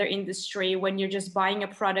any other industry. When you're just buying a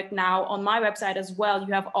product now on my website as well,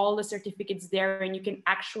 you have all the certificates there, and you can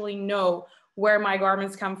actually know where my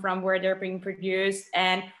garments come from, where they're being produced,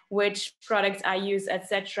 and which products I use,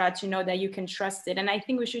 etc., to know that you can trust it. And I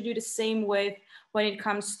think we should do the same with when it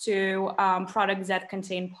comes to products that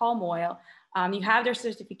contain palm oil. You have their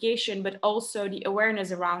certification, but also the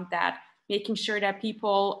awareness around that, making sure that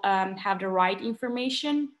people have the right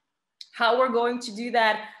information. How we're going to do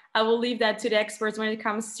that, I will leave that to the experts when it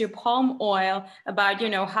comes to palm oil, about,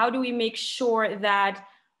 how do we make sure that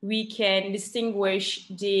we can distinguish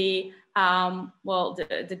the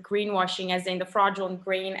greenwashing, as in the fraudulent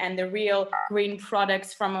green, and the real green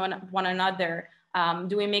products from one another.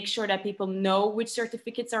 Do we make sure that people know which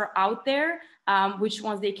certificates are out there, which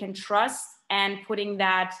ones they can trust, and putting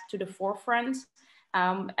that to the forefront,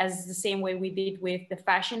 as the same way we did with the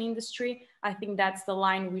fashion industry? I think that's the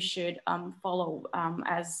line we should follow,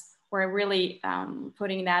 as we're really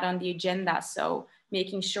putting that on the agenda. So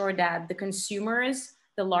making sure that the consumers,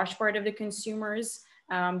 the large part of the consumers,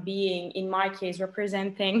 being, in my case,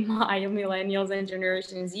 representing my millennials and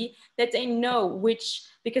Generation Z, that they know which,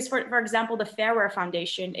 because for example, the Fair Wear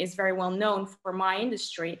Foundation is very well known for my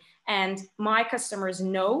industry, and my customers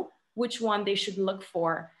know which one they should look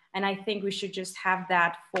for. And I think we should just have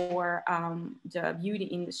that for the beauty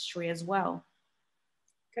industry as well.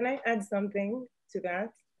 Can I add something to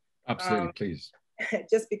that? Absolutely, please.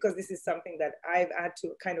 Just because this is something that I've had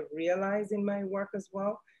to kind of realize in my work as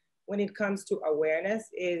well, when it comes to awareness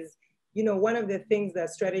is, you know, one of the things,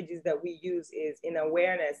 that strategies that we use is in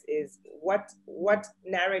awareness is what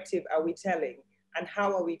narrative are we telling and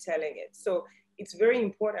how are we telling it? So it's very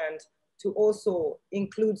important to also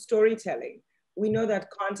include storytelling. We know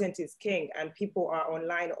that content is king and people are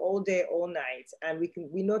online all day, all night, and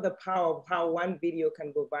we know the power of how one video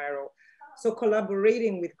can go viral. So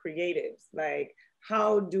collaborating with creatives, like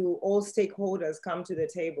how do all stakeholders come to the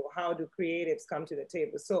table? How do creatives come to the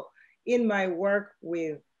table? So in my work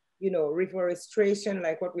with, you know, reforestation,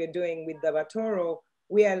 like what we're doing with the Batoro,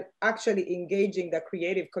 we are actually engaging the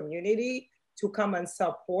creative community to come and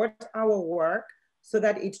support our work so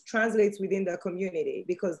that it translates within the community.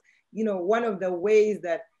 Because, you know, one of the ways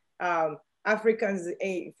that Africans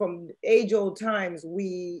from age-old times,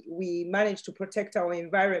 we managed to protect our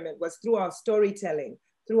environment was through our storytelling,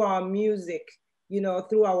 through our music, you know,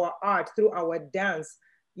 through our art, through our dance,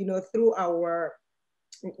 you know, through our,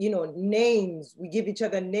 you know, names. We give each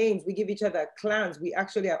other names, we give each other clans. We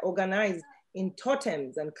actually are organized in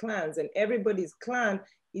totems and clans, and everybody's clan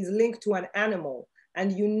is linked to an animal.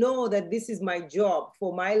 And you know that this is my job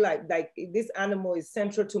for my life, like this animal is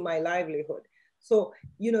central to my livelihood. So,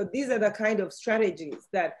 you know, these are the kind of strategies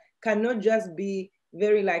that cannot just be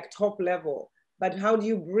very like top level, but how do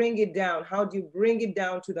you bring it down? How do you bring it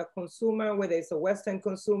down to the consumer, whether it's a Western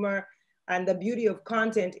consumer? And the beauty of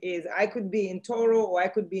content is I could be in Toro or I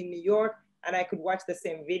could be in New York and I could watch the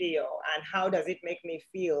same video. And how does it make me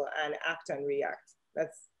feel and act and react?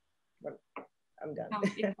 That's what I'm done.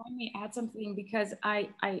 If I may add something, because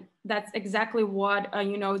that's exactly what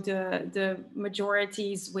you know, the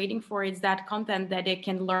majority is waiting for, is that content that they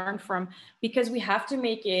can learn from, because we have to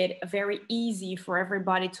make it very easy for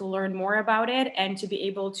everybody to learn more about it and to be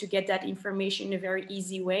able to get that information in a very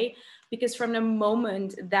easy way. Because from the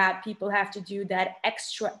moment that people have to do that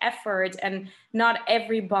extra effort, and not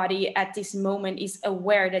everybody at this moment is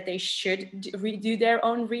aware that they should redo their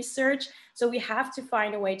own research. So we have to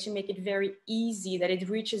find a way to make it very easy, that it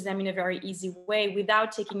reaches them in a very easy way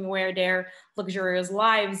without taking away their luxurious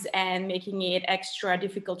lives and making it extra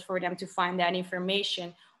difficult for them to find that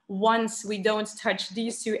information. Once we don't touch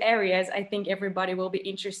these two areas, I think everybody will be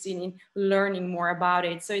interested in learning more about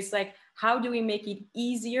it. So it's like, how do we make it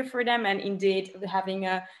easier for them? And indeed, having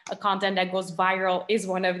a content that goes viral is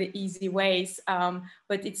one of the easy ways,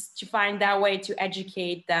 but it's to find that way to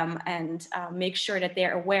educate them and make sure that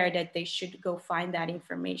they're aware that they should go find that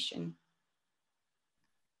information.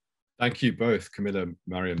 Thank you both, Camilla,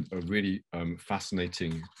 Mariam, a really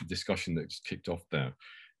fascinating discussion that just kicked off there.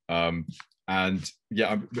 And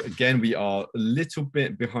yeah, again, we are a little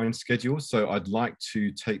bit behind schedule, so I'd like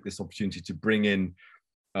to take this opportunity to bring in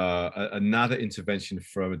another intervention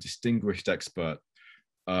from a distinguished expert.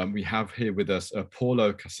 We have here with us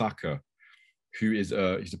Paulo Casaca, who is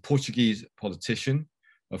he's a Portuguese politician,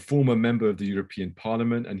 a former member of the European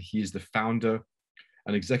Parliament, and he is the founder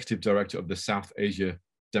and executive director of the South Asia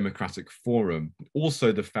Democratic Forum,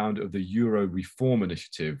 also the founder of the Euro Reform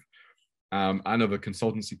Initiative, and of a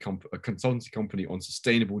consultancy company on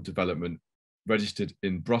sustainable development registered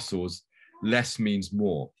in Brussels, Less Means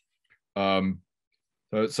More.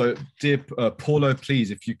 So dear Paulo,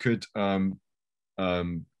 please, if you could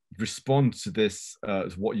respond to this,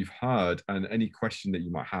 what you've heard, and any question that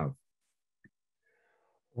you might have.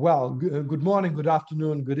 Well, good morning, good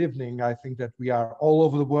afternoon, good evening. I think that we are all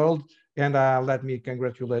over the world, and let me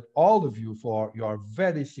congratulate all of you for your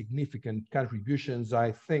very significant contributions.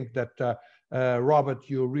 I think that, Robert,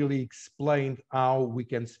 you really explained how we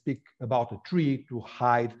can speak about a tree to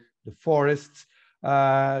hide the forests.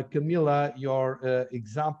 Camilla, your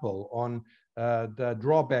example on the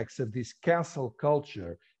drawbacks of this cancel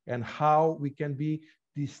culture and how we can be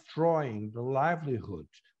destroying the livelihood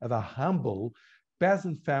of a humble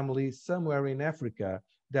peasant family somewhere in Africa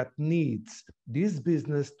that needs this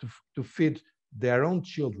business to feed their own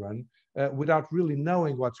children without really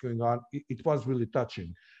knowing what's going on. It was really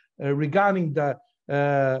touching. Regarding the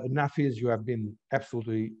Nafis, you have been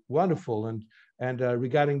absolutely wonderful, and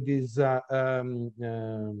regarding these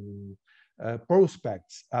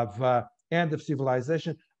prospects of end of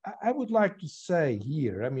civilization, I would like to say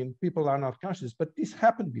here, I mean, people are not conscious, but this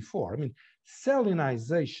happened before. I mean,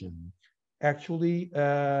 salinization actually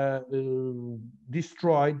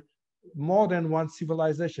destroyed more than one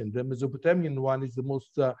civilization. The Mesopotamian one is the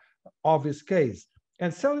most obvious case.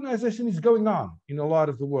 And salinization is going on in a lot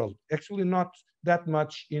of the world, actually not that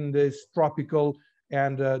much in this tropical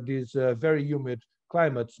and these very humid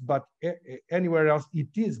climates, but anywhere else it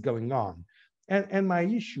is going on. And my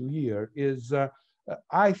issue here is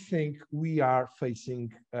I think we are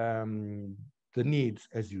facing the need,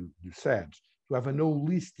 as you said, to have an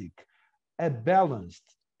holistic, a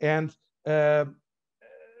balanced, and an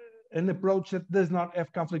approach that does not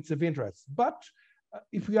have conflicts of interest. But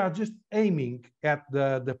if we are just aiming at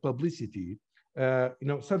the publicity,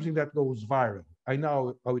 something that goes viral, I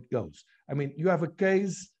know how it goes. I mean, you have a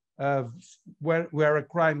case of where a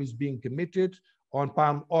crime is being committed on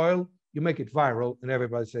palm oil, you make it viral, and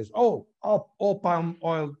everybody says, oh, all palm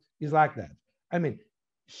oil is like that. I mean,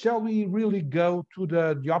 shall we really go to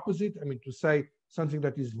the opposite? I mean, to say something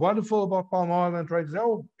that is wonderful about palm oil and try to say,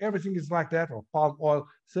 oh, everything is like that, or palm oil,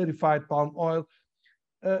 certified palm oil.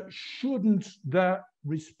 Shouldn't the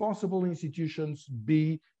responsible institutions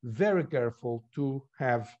be very careful to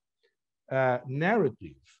have a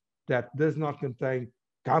narrative that does not contain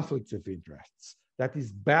conflicts of interests, that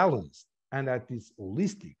is balanced and that is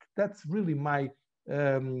holistic? That's really my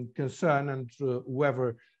concern, and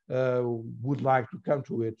whoever would like to come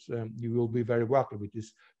to it, you will be very welcome. It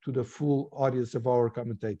is to the full audience of our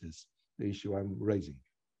commentators, the issue I'm raising.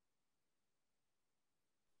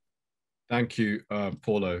 Thank you,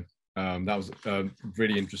 Paulo. That was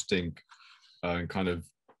really interesting and kind of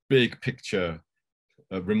big picture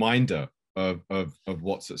reminder of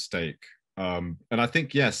what's at stake. And I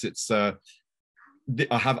think, yes, it's, I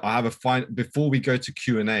have a fine, before we go to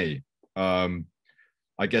Q&A,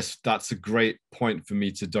 I guess that's a great point for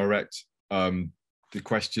me to direct the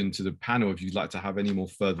question to the panel, if you'd like to have any more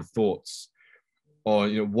further thoughts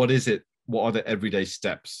on, what are the everyday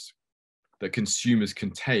steps that consumers can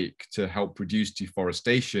take to help reduce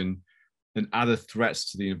deforestation and other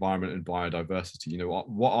threats to the environment and biodiversity?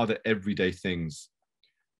 What are the everyday things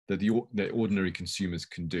that the ordinary consumers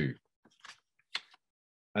can do?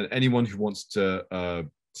 And anyone who wants to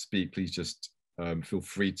speak, please just feel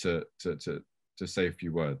free to say a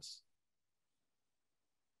few words.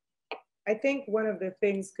 I think one of the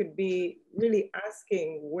things could be really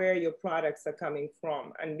asking where your products are coming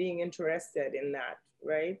from and being interested in that,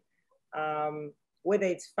 right? Whether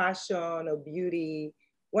it's fashion or beauty,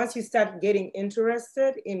 once you start getting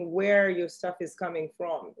interested in where your stuff is coming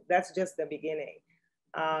from, that's just the beginning.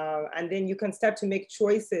 And then you can start to make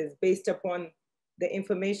choices based upon the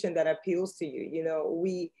information that appeals to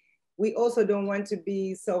you. We also don't want to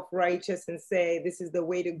be self-righteous and say, this is the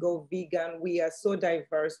way to go vegan. We are so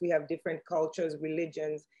diverse. We have different cultures,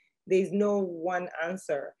 religions. There's no one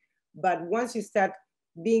answer. But once you start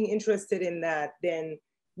being interested in that, then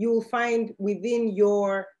you'll find within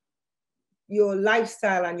your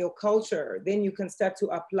lifestyle and your culture, then you can start to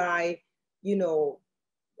apply, your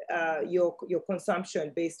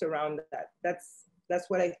consumption based around that. That's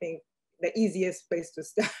what I think the easiest place to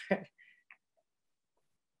start.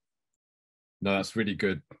 No, that's really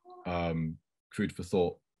good, food for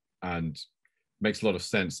thought, and makes a lot of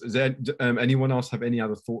sense. Is there anyone else have any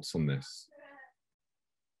other thoughts on this?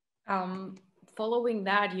 Following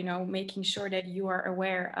that, making sure that you are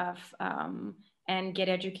aware of and get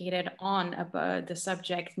educated on about the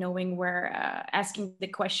subject, knowing where, asking the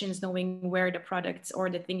questions, knowing where the products or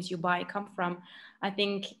the things you buy come from. I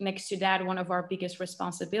think next to that, one of our biggest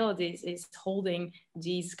responsibilities is holding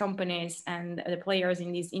these companies and the players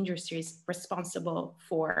in these industries responsible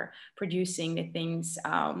for producing the things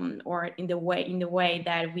or in the way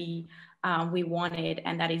that we want it,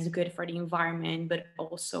 and that is good for the environment, but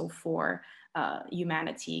also for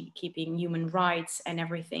humanity, keeping human rights and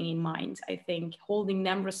everything in mind. I think holding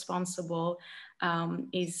them responsible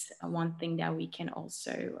is one thing that we can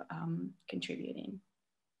also contribute in.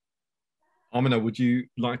 Amina, would you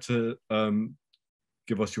like to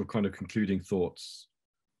give us your kind of concluding thoughts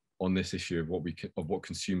on this issue of what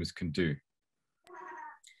consumers can do?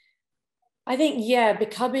 I think,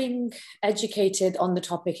 becoming educated on the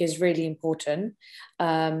topic is really important.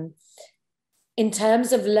 In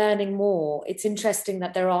terms of learning more, it's interesting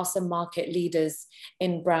that there are some market leaders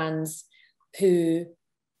in brands who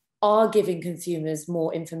are giving consumers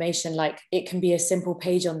more information. Like, it can be a simple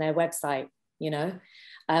page on their website,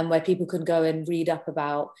 where people can go and read up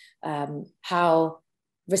about how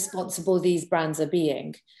responsible these brands are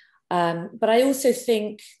being. But I also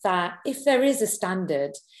think that if there is a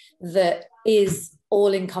standard that is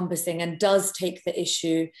all-encompassing and does take the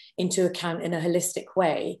issue into account in a holistic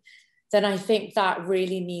way, then I think that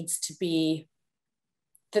really needs to be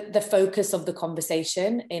the focus of the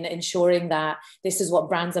conversation in ensuring that this is what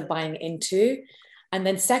brands are buying into. And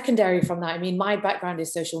then secondary from that, I mean, my background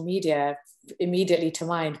is social media. Immediately to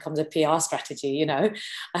mind comes a PR strategy,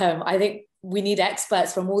 I think we need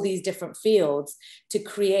experts from all these different fields to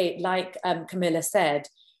create, like Camilla said,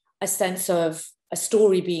 a sense of a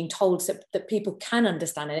story being told so that people can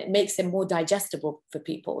understand it. It makes it more digestible for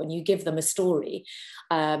people when you give them a story,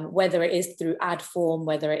 whether it is through ad form,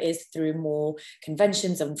 whether it is through more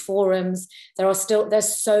conventions and forums.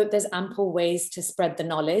 There's ample ways to spread the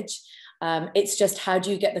knowledge. It's just, how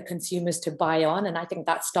do you get the consumers to buy on? And I think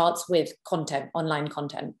that starts with content, online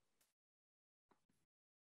content.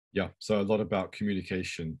 Yeah, so a lot about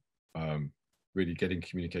communication, really getting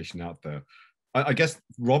communication out there. I guess,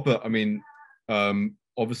 Robert, I mean,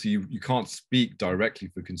 obviously you can't speak directly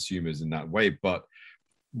for consumers in that way, but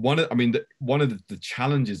one of the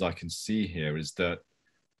challenges I can see here is that,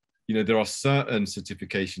 you know, there are certain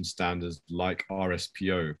certification standards like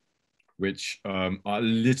RSPO, which are a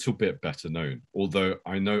little bit better known, although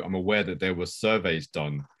I'm aware that there were surveys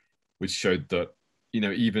done which showed that, you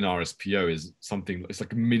know, even RSPO is something, it's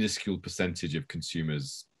like a minuscule percentage of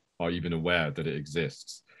consumers are even aware that it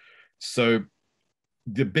exists. So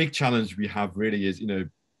the big challenge we have really is, you know,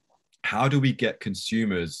 how do we get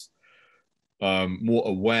consumers more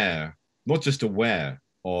aware, not just aware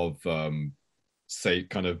of, say,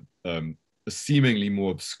 kind of seemingly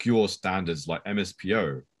more obscure standards like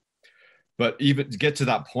MSPO, but even to get to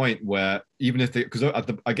that point where even if they, because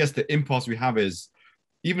I guess the impasse we have is,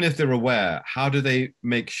 even if they're aware, how do they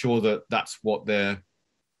make sure that that's what they're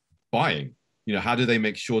buying? You know, how do they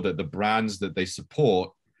make sure that the brands that they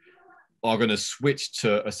support are going to switch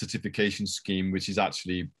to a certification scheme which is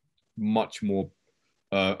actually much more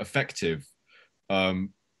effective?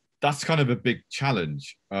 That's kind of a big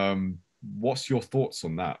challenge. What's your thoughts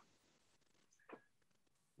on that?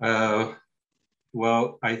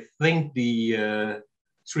 Well, I think the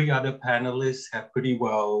three other panelists have pretty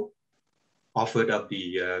well offered up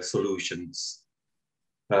the solutions.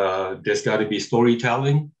 There's got to be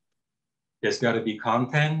storytelling, there's got to be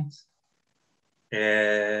content,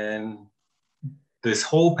 and this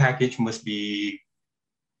whole package must be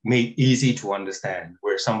made easy to understand,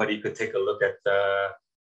 where somebody could take a look at,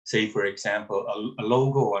 say, for example, a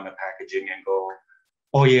logo on a packaging and go,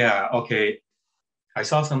 oh yeah, okay, I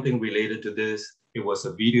saw something related to this. It was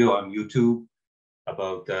a video on YouTube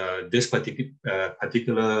about this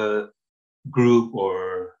particular group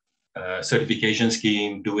or certification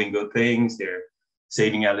scheme doing good things. They're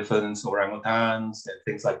saving elephants, orangutans, and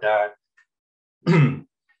things like that.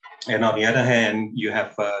 And on the other hand, you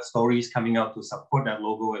have stories coming out to support that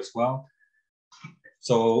logo as well.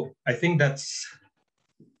 So I think that's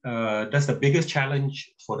the biggest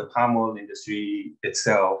challenge for the palm oil industry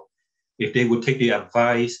itself. If they would take the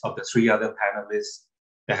advice of the three other panelists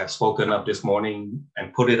that have spoken up this morning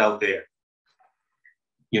and put it out there.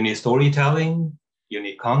 You need storytelling, you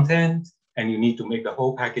need content, and you need to make the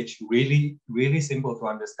whole package really, really simple to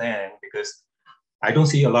understand, because I don't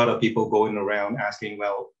see a lot of people going around asking,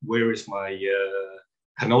 well, where is my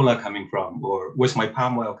canola coming from? Or where's my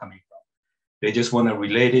palm oil coming from? They just want to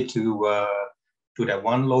relate it to that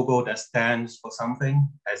one logo that stands for something,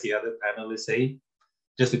 as the other panelists say,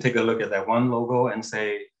 just to take a look at that one logo and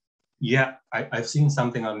say, yeah, I've seen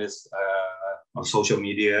something on this, on social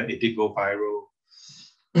media, it did go viral,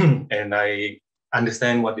 and I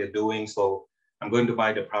understand what they're doing, so I'm going to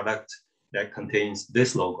buy the product that contains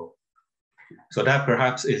this logo. So that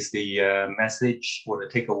perhaps is the message or the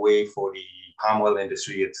takeaway for the palm oil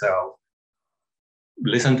industry itself.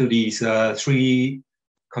 Listen to these three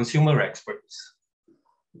consumer experts.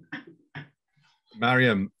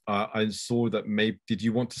 Mariam, I saw that maybe, did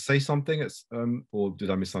you want to say something, or did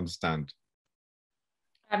I misunderstand?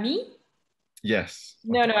 Me? Yes.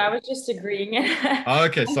 No, I was just agreeing. Oh,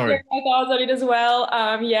 okay, sorry. My thoughts on it as well.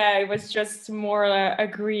 Yeah, it was just more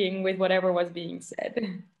agreeing with whatever was being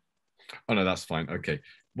said. Oh no, that's fine. Okay.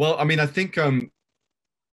 Well, I mean, I think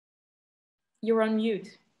you're on mute.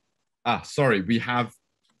 Sorry. We have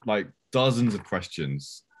like dozens of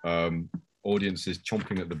questions. Audience is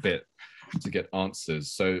chomping at the bit to get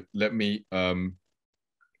answers. So let me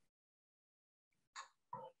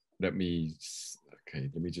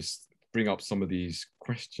just bring up some of these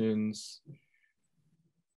questions.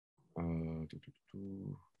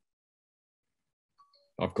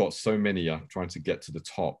 I've got so many, I'm trying to get to the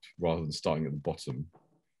top rather than starting at the bottom.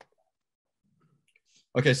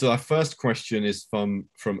 Okay, so our first question is from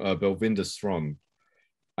Belvinda Sron.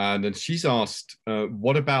 And then she's asked,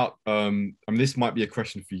 what about, I mean, this might be a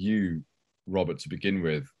question for you, Robert, to begin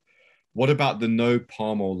with. What about the no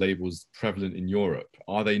palm oil labels prevalent in Europe?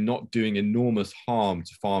 Are they not doing enormous harm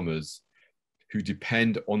to farmers who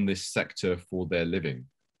depend on this sector for their living?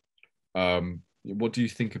 What do you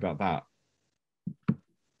think about that?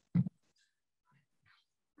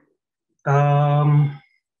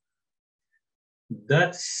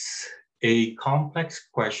 That's a complex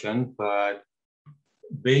question, but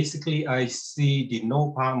basically, I see the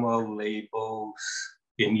no palm oil labels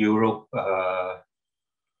in Europe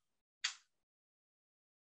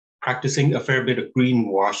practicing a fair bit of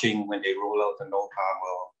greenwashing when they roll out the no palm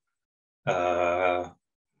oil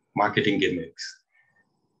marketing gimmicks.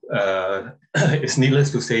 It's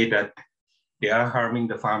needless to say that they are harming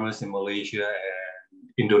the farmers in Malaysia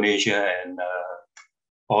and Indonesia and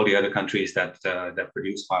all the other countries that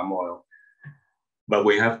produce palm oil. But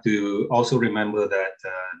we have to also remember that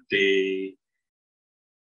the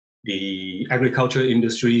agriculture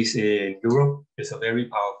industries in Europe is a very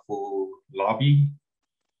powerful lobby,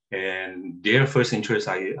 and their first interest,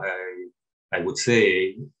 I would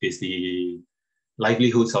say, is the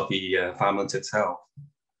livelihoods of the farmers itself.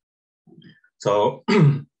 So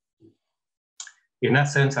in that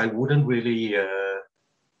sense, I wouldn't really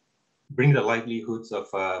bring the livelihoods of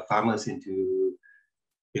farmers into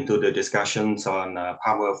the discussions on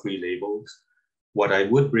palm oil-free labels. What I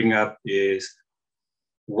would bring up is,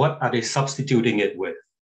 what are they substituting it with?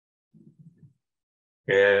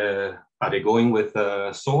 Are they going with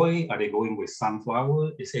soy? Are they going with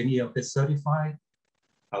sunflower? Is any of it certified?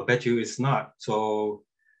 I'll bet you it's not. So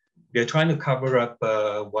they're trying to cover up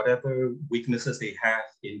whatever weaknesses they have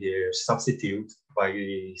in their substitute by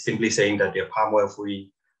simply saying that they're palm oil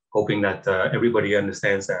free, hoping that everybody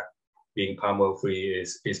understands that being palm oil free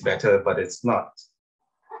is better, but it's not.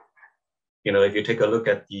 You know, if you take a look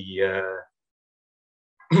at the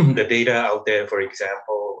the data out there, for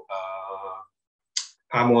example,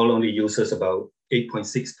 palm oil only uses about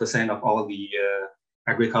 8.6% of all the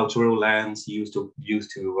agricultural lands used to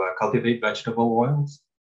cultivate vegetable oils.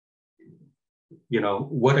 You know,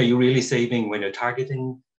 what are you really saving when you're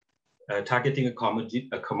targeting a commodity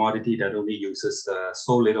that only uses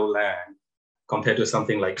so little land, compared to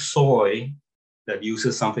something like soy that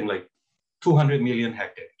uses something like 200 million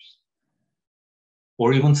hectares,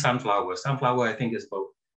 or even sunflower. Sunflower, I think, is about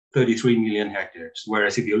 33 million hectares.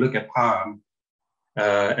 Whereas if you look at palm,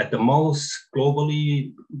 at the most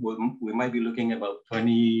globally, we might be looking at about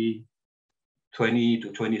 20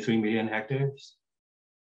 to 23 million hectares.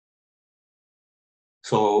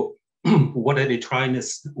 So what are they trying to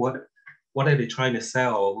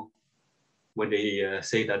sell when they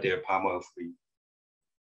say that they're palm oil free?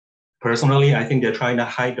 Personally, I think they're trying to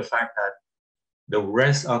hide the fact that the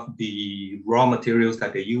rest of the raw materials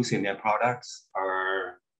that they use in their products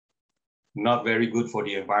are not very good for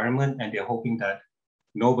the environment, and they're hoping that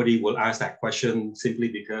nobody will ask that question simply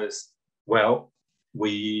because, well,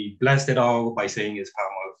 we blessed it all by saying it's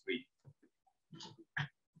palm oil free.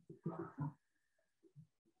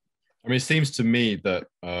 I mean, it seems to me that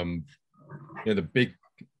you know, the big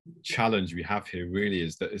challenge we have here really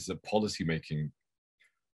is that it's a policy-making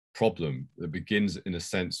problem that begins, in a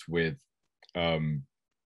sense, with the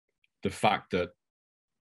fact that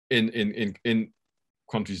in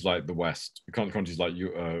countries like the West, countries like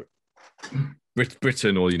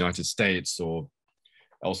Britain or the United States or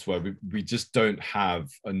elsewhere, we just don't have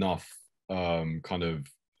enough kind of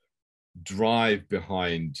drive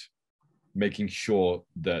behind making sure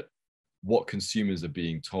that what consumers are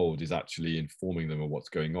being told is actually informing them of what's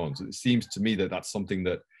going on. So it seems to me that that's something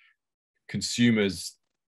that consumers,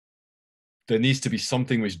 there needs to be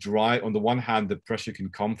something which drive, on the one hand, the pressure can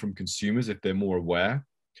come from consumers if they're more aware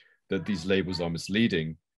that these labels are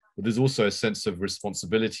misleading, but there's also a sense of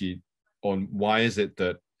responsibility on why is it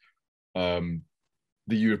that the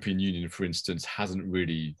European Union, for instance, hasn't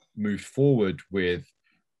really moved forward with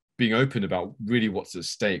being open about really what's at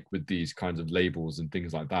stake with these kinds of labels and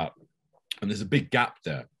things like that. And there's a big gap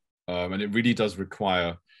there. And it really does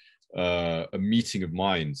require a meeting of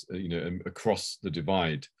minds, you know, across the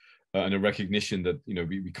divide, and a recognition that, you know,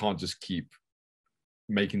 we can't just keep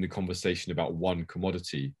making the conversation about one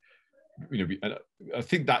commodity. You know, and I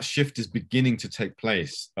think that shift is beginning to take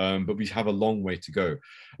place, but we have a long way to go.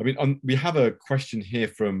 I mean, we have a question here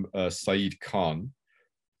from Saeed Khan,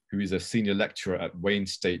 who is a senior lecturer at Wayne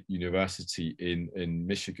State University in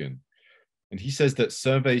Michigan. And he says that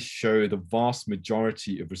surveys show the vast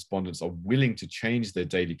majority of respondents are willing to change their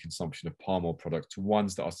daily consumption of palm oil products to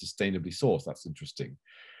ones that are sustainably sourced. That's interesting.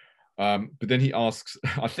 But then he asks,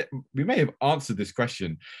 I think we may have answered this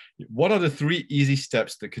question, what are the 3 easy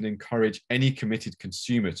steps that can encourage any committed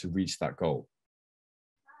consumer to reach that goal?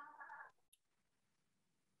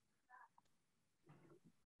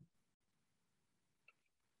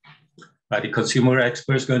 Are the consumer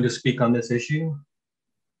experts going to speak on this issue?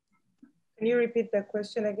 Can you repeat that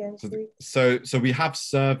question again, please? So we have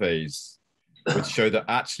surveys which show that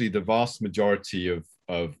actually the vast majority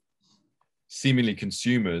of seemingly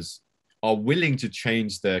consumers are willing to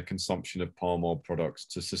change their consumption of palm oil products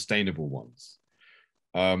to sustainable ones.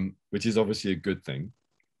 which is obviously a good thing.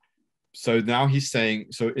 So now he's saying,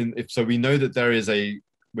 so we know that there is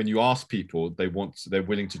when you ask people, they're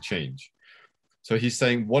willing to change. So he's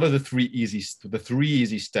saying, what are the three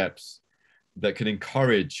easy steps that can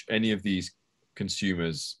encourage any of these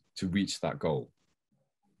consumers to reach that goal?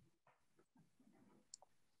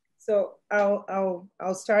 So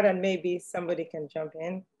I'll start, and maybe somebody can jump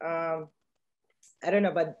in. I don't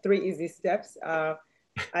know about 3 easy steps.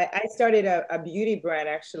 I started a beauty brand,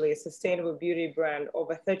 actually, a sustainable beauty brand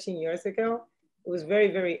over 13 years ago. It was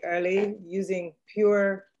very, very early, using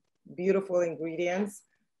pure, beautiful ingredients.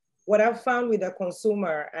 What I've found with the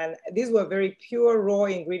consumer, and these were very pure, raw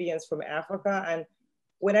ingredients from Africa. And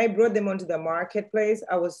when I brought them onto the marketplace,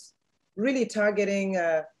 I was really targeting,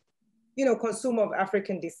 consumer of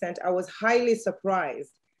African descent. I was highly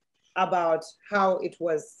surprised about how it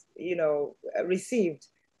was, received.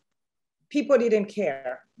 People didn't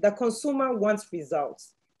care. The consumer wants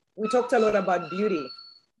results. We talked a lot about beauty.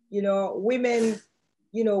 Women,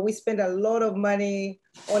 we spend a lot of money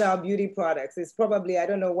on our beauty products. It's probably, I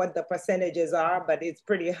don't know what the percentages are, but it's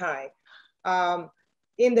pretty high.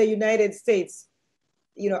 In the United States,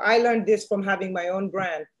 I learned this from having my own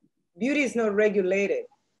brand. Beauty is not regulated,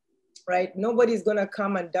 right? Nobody's gonna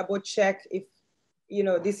come and double check if,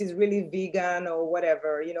 this is really vegan or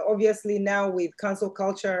whatever. Obviously now with cancel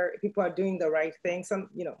culture, people are doing the right thing.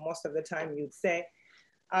 Most of the time you'd say.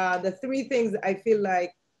 The 3 things I feel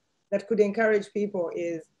like that could encourage people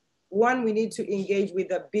is, 1, we need to engage with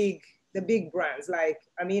the big brands, like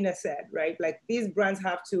Amina said, right? Like, these brands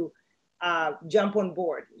have to jump on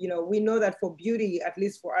board. We know that for beauty, at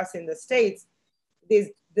least for us in the States, there's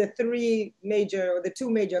the 2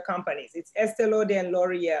 major companies. It's Estée Lauder and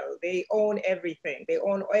L'Oreal. They own everything. They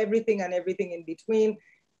own everything and everything in between.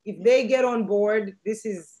 If they get on board, this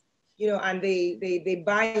is, and they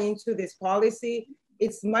buy into this policy,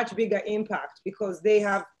 it's much bigger impact, because they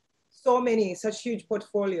have such huge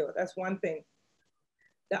portfolio. That's one thing.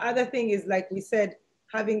 The other thing is, like we said,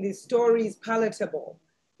 having these stories palatable.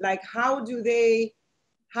 Like, how do they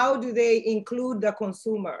include the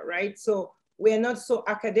consumer, right? So we're not so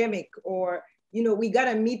academic, or, we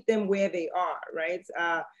gotta meet them where they are, right?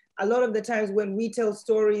 A lot of the times when we tell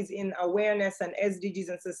stories in awareness and SDGs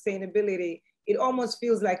and sustainability, it almost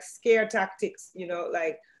feels like scare tactics,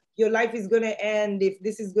 like, your life is gonna end if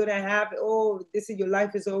this is gonna happen. Oh, your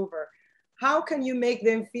life is over. How can you make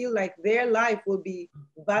them feel like their life will be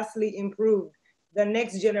vastly improved? The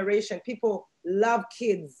next generation, people love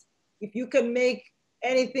kids. If you can make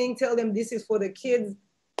anything, tell them this is for the kids,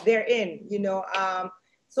 they're in,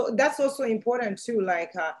 So that's also important too,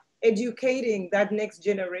 like educating that next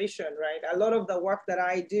generation, right? A lot of the work that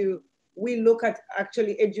I do, we look at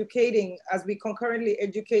actually educating, as we concurrently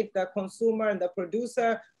educate the consumer and the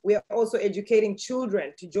producer, we are also educating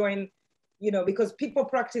children to join, because people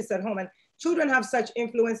practice at home, and children have such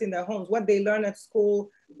influence in their homes. What they learn at school,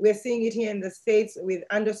 we're seeing it here in the States with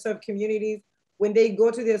underserved communities. When they go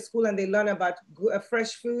to their school and they learn about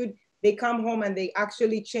fresh food, they come home and they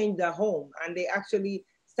actually change their home, and they actually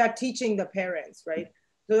start teaching the parents, right?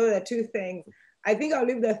 So those are 2 things. I think I'll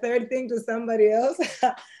leave the 3rd thing to somebody else.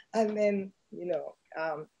 And then,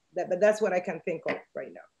 but that's what I can think of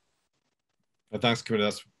right now. Thanks,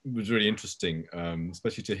 Camilla. That was really interesting,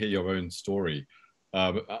 especially to hear your own story.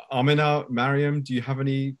 Amina, Mariam, do you have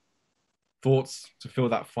any thoughts to fill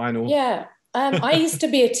that final? Yeah, I used to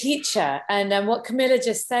be a teacher, and what Camilla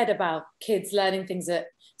just said about kids learning things at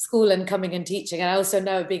school and coming and teaching, and I also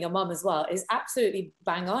know being a mum as well, is absolutely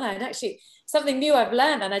bang on. And actually something new I've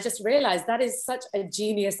learned, and I just realized that is such a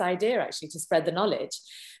genius idea, actually, to spread the knowledge.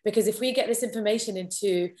 Because if we get this information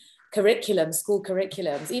into curriculum, school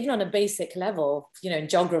curriculums, even on a basic level, in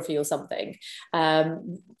geography or something,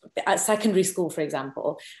 at secondary school, for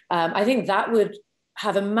example, I think that would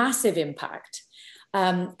have a massive impact.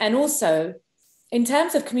 And also, in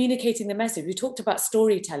terms of communicating the message, we talked about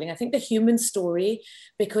storytelling. I think the human story,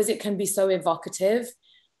 because it can be so evocative,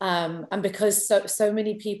 and because so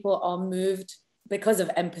many people are moved because of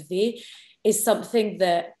empathy, is something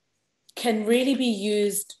that can really be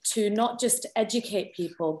used to not just educate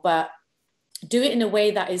people, but do it in a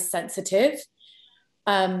way that is sensitive.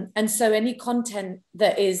 And so any content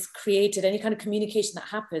that is created, any kind of communication that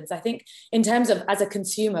happens, I think in terms of as a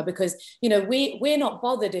consumer, because, we're not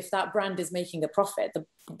bothered if that brand is making a profit,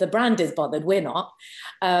 the brand is bothered, we're not.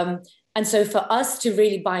 And so for us to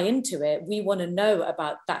really buy into it, we want to know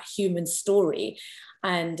about that human story.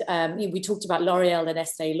 And we talked about L'Oreal and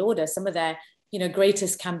Estée Lauder, some of their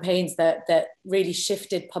greatest campaigns that really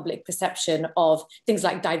shifted public perception of things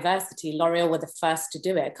like diversity. L'Oreal were the first to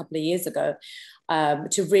do it a couple of years ago.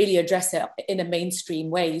 to really address it in a mainstream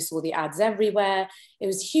way. You saw the ads everywhere. It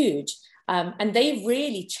was huge. And they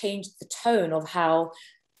really changed the tone of how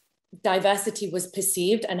diversity was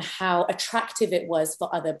perceived and how attractive it was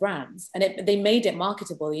for other brands. And they made it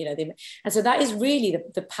marketable, you know. And so that is really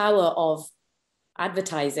the power of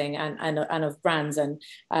advertising and of brands, and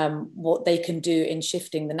what they can do in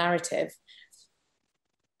shifting the narrative.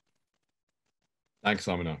 Thanks,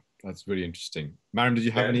 Amina. That's really interesting. Mariam, did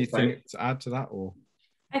you have anything to add to that, or?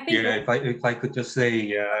 I think if I could just say,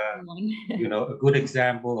 you know, a good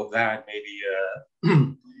example of that,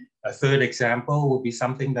 maybe a third example would be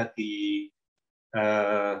something that the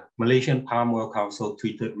Malaysian Palm Oil Council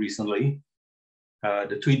tweeted recently.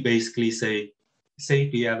 The tweet basically say,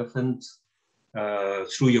 save the elephant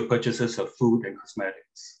through your purchases of food and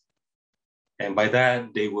cosmetics. And by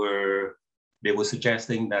that, they were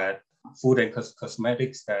suggesting that food and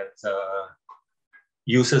cosmetics that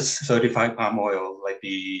uses certified palm oil, like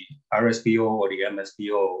the RSPO or the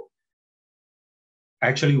MSPO,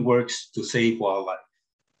 actually works to save wildlife.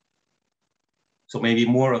 So maybe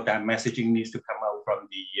more of that messaging needs to come out from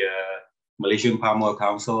the Malaysian Palm Oil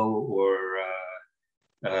Council or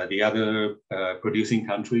the other producing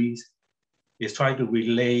countries, is trying to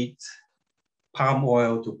relate palm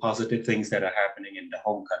oil to positive things that are happening in the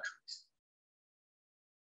home countries.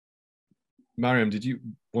 Mariam, did you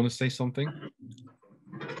want to say something?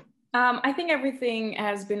 I think everything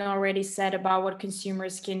has been already said about what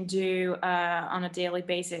consumers can do on a daily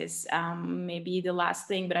basis. Maybe the last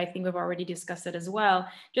thing, but I think we've already discussed it as well.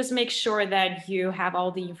 Just make sure that you have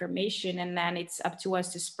all the information, and then it's up to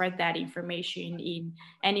us to spread that information in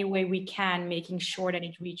any way we can, making sure that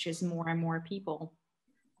it reaches more and more people.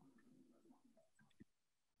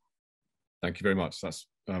 Thank you very much. That's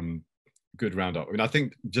good roundup. I mean, I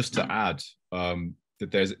think just to add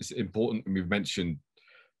that it's important, and we've mentioned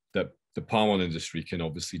that the palm oil industry can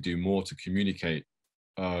obviously do more to communicate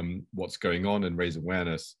what's going on and raise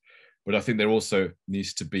awareness. But I think there also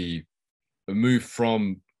needs to be a move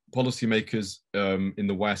from policymakers in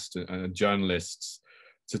the West and journalists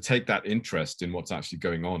to take that interest in what's actually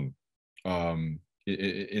going on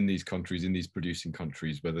in these countries, in these producing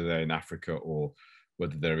countries, whether they're in Africa or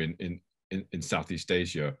whether they're in Southeast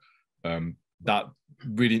Asia. That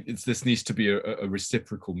really, this needs to be a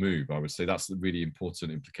reciprocal move. I would say that's the really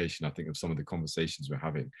important implication, I think, of some of the conversations we're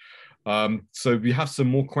having. So we have some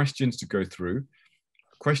more questions to go through.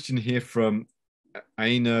 A question here from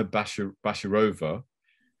Aina Bashirova,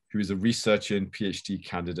 who is a researcher and PhD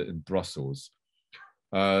candidate in Brussels.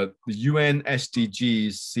 The UN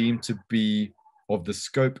SDGs seem to be of the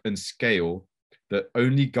scope and scale that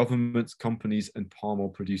only governments, companies, and palm oil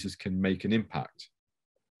producers can make an impact.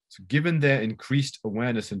 So given their increased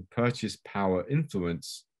awareness and purchase power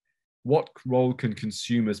influence, what role can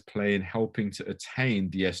consumers play in helping to attain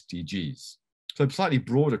the SDGs? So a slightly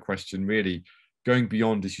broader question, really, going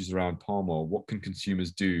beyond issues around palm oil. What can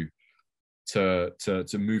consumers do to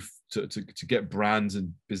get brands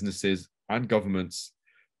and businesses and governments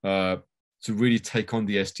to really take on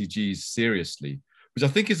the SDGs seriously? Which I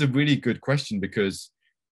think is a really good question, because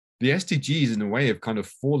the SDGs in a way have kind of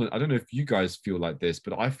fallen. I don't know if you guys feel like this,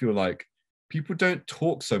 but I feel like people don't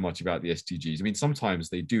talk so much about the SDGs. I mean, sometimes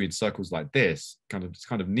they do in circles like this, it's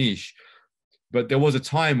kind of niche, but there was a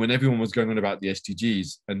time when everyone was going on about the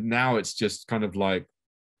SDGs, and now it's just kind of like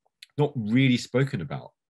not really spoken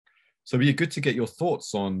about. So it'd be good to get your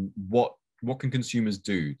thoughts on what can consumers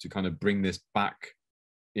do to kind of bring this back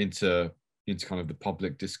into kind of the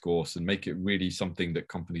public discourse and make it really something that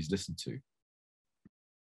companies listen to.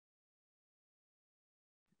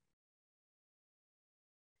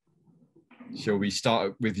 Shall we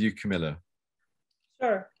start with you, Camilla?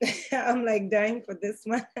 Sure. I'm like dying for this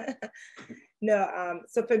one. No,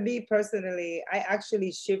 so for me personally, I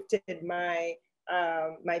actually shifted my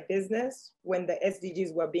my business when the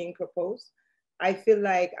SDGs were being proposed. I feel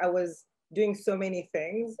like I was doing so many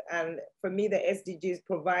things, and for me, the SDGs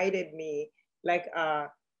provided me like a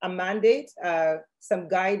mandate, some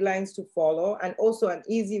guidelines to follow, and also an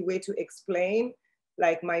easy way to explain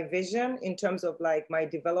like my vision in terms of like my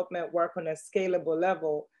development work on a scalable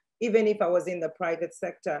level, even if I was in the private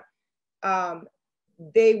sector.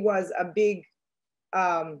 There was a big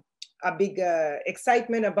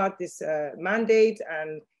excitement about this mandate,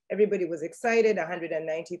 and everybody was excited.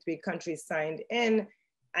 193 countries signed in,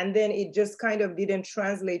 and then it just kind of didn't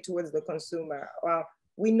translate towards the consumer.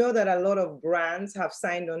 We know that a lot of brands have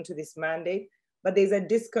signed on to this mandate, but there's a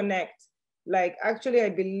disconnect. Like, actually, I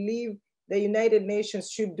believe the United Nations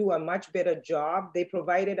should do a much better job. They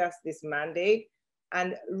provided us this mandate,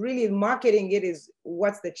 and really marketing it is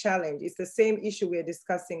what's the challenge. It's the same issue we're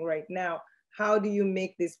discussing right now. how do you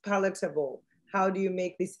make this palatable? How do you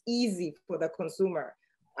make this easy for the consumer?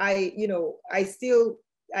 I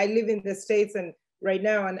live in the States and right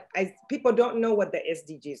now, and people don't know what the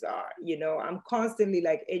SDGs are. I'm constantly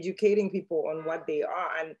like educating people on what they are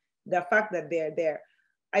and the fact that they're there.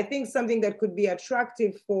 I think something that could be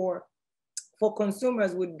attractive for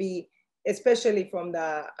consumers would be, especially from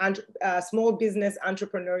the small business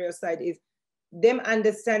entrepreneurial side, is them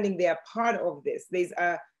understanding they are part of this. There's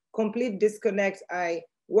a complete disconnect. I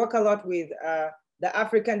work a lot with the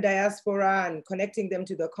African diaspora and connecting them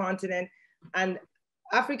to the continent, and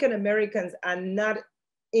African Americans are not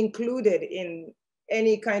included in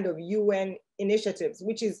any kind of UN initiatives,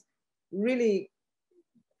 which is really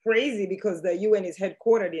crazy because the UN is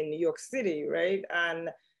headquartered in New York City, right?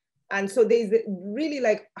 And so there's really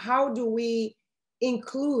like, how do we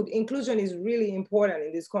inclusion is really important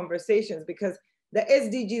in these conversations, because the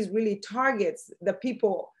SDGs really targets the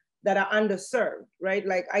people that are underserved, right?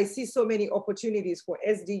 Like I see so many opportunities for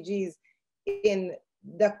SDGs in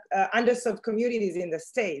the underserved communities in the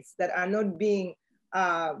States that are not being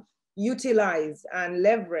utilized and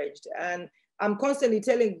leveraged. And I'm constantly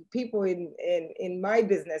telling people in my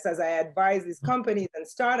business, as I advise these companies and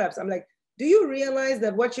startups, I'm like, do you realize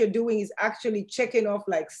that what you're doing is actually checking off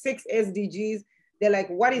like 6 SDGs? They're like,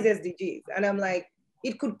 what is SDGs? And I'm like,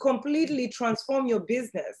 it could completely transform your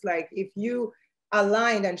business. Like if you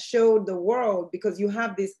aligned and showed the world, because you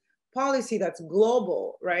have this policy that's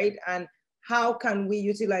global, right? And how can we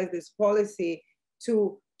utilize this policy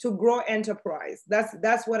to grow enterprise?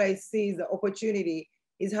 That's what I see is the opportunity,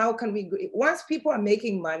 is how can we, once people are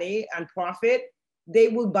making money and profit, they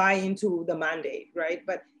will buy into the mandate, right?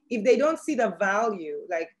 But if they don't see the value,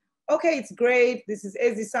 like, okay, it's great, this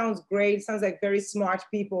sounds great, sounds like very smart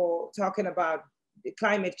people talking about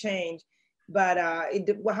climate change, but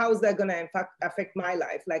how is that gonna affect my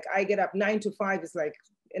life? Like I get up 9 to 5, is like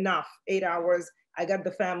enough, 8 hours, I got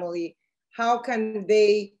the family. How can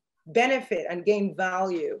they benefit and gain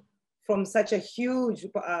value from such a huge,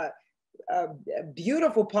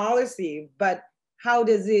 beautiful policy? But how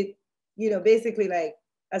does it, basically, like,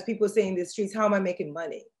 as people say in the streets, how am I making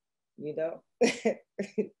money?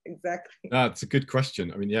 Exactly. That's a good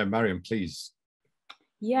question. I mean, yeah, Mariam, please.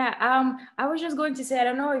 Yeah, I was just going to say, I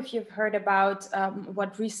don't know if you've heard about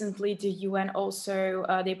what recently the UN also,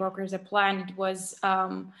 they brokers a plan. It was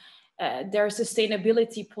their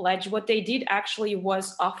sustainability pledge. What they did actually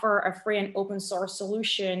was offer a free and open source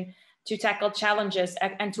solution to tackle challenges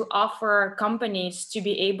and to offer companies to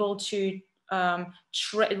be able to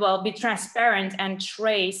be transparent and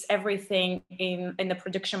trace everything in the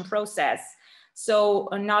production process. So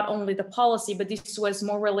not only the policy, but this was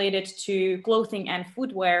more related to clothing and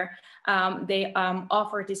footwear. They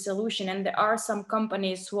offered this solution, and there are some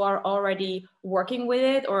companies who are already working with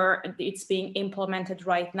it, or it's being implemented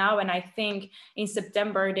right now. And I think in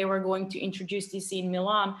September, they were going to introduce this in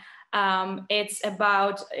Milan. It's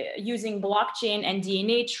about using blockchain and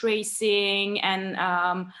DNA tracing, and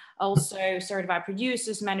also certified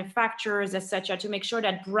producers, manufacturers, etc., to make sure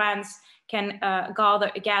that brands can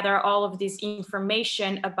gather all of this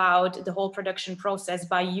information about the whole production process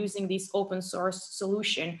by using this open source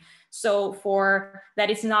solution. So that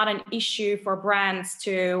it's not an issue for brands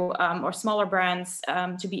to, or smaller brands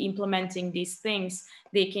to be implementing these things.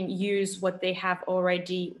 They can use what they have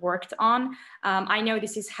already worked on. I know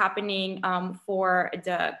this is happening for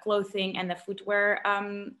the clothing and the footwear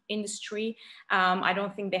industry. I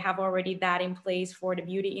don't think they have already that in place for the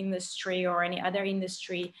beauty industry or any other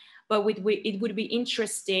industry. But it would be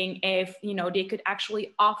interesting if they could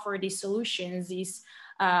actually offer these solutions, these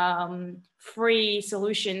free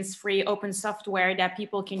solutions, free open software that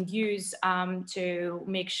people can use to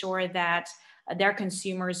make sure that their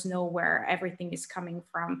consumers know where everything is coming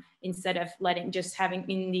from, instead of having,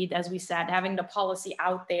 indeed, as we said, having the policy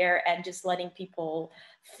out there and just letting people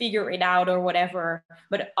figure it out or whatever,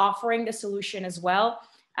 but offering the solution as well.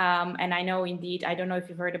 And I know, indeed, I don't know if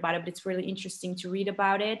you've heard about it, but it's really interesting to read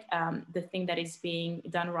about it. The thing that is being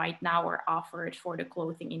done right now or offered for the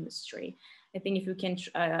clothing industry. I think if you can,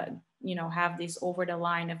 have this over the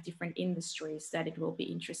line of different industries, that it will be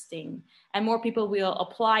interesting and more people will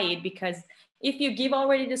apply it, because if you give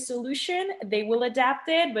already the solution, they will adapt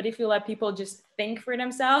it. But if you let people just think for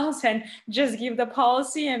themselves and just give the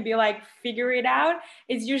policy and be like, figure it out,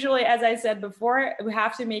 it's usually, as I said before, we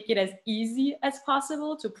have to make it as easy as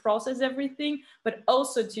possible to process everything, but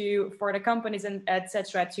also for the companies and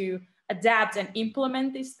etc. to adapt and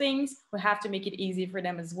implement these things. We have to make it easy for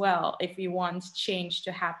them as well if we want change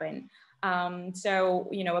to happen. So,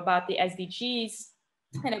 about the SDGs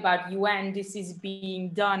and about UN, this is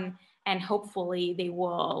being done And hopefully they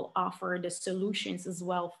will offer the solutions as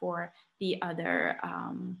well for the other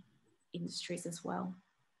industries as well.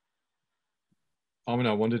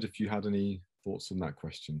 Amina, I wondered if you had any thoughts on that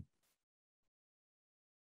question.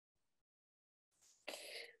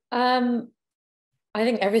 I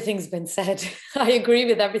think everything's been said. I agree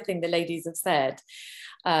with everything the ladies have said,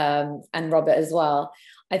 and Robert as well.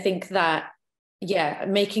 I think that, yeah,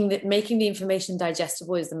 making the information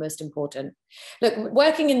digestible is the most important. Look,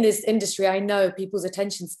 working in this industry, I know people's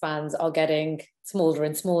attention spans are getting smaller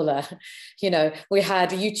and smaller. You know, we had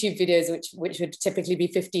YouTube videos which would typically be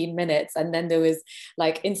 15 minutes, and then there was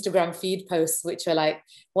like Instagram feed posts which were like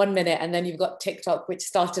 1 minute, and then you've got TikTok, which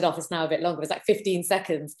started off as now a bit longer. It's like 15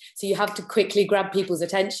 seconds. So you have to quickly grab people's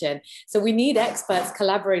attention. So we need experts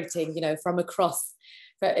collaborating, you know, from across,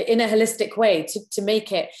 in a holistic way to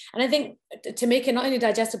make it, and I think to make it not only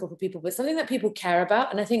digestible for people, but something that people care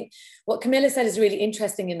about. And I think what Camilla said is really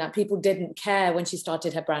interesting, in that people didn't care when she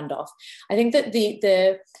started her brand off. I think that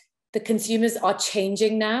the consumers are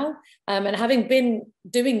changing now, and having been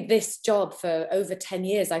doing this job for over 10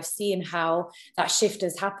 years, I've seen how that shift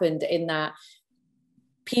has happened, in that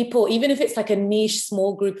people, even if it's like a niche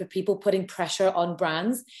small group of people putting pressure on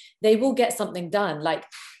brands, they will get something done. Like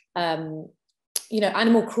you know,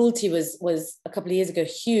 animal cruelty was a couple of years ago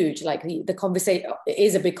huge. Like the conversation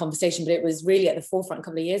is a big conversation, but it was really at the forefront a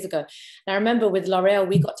couple of years ago. And I remember with L'Oreal,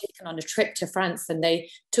 we got taken on a trip to France, and they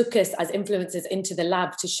took us as influencers into the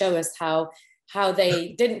lab to show us how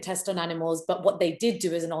they didn't test on animals, but what they did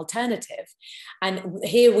do as an alternative. And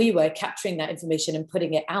here we were capturing that information and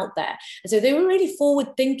putting it out there. And so they were really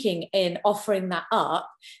forward thinking in offering that up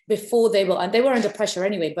before they were under pressure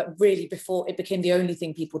anyway, but really before it became the only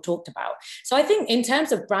thing people talked about. So I think in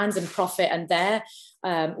terms of brands and profit and their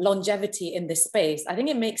longevity in this space, I think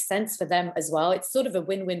it makes sense for them as well. It's sort of a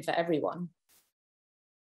win-win for everyone.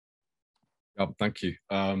 Oh, thank you.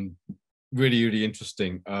 Really, really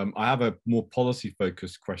interesting. I have a more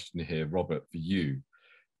policy-focused question here, Robert, for you,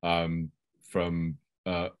 from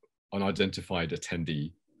an unidentified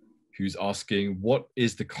attendee who's asking, what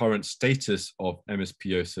is the current status of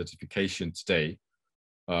MSPO certification today?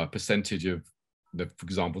 Percentage of, for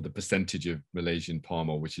example, the percentage of Malaysian palm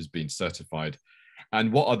oil which has been certified,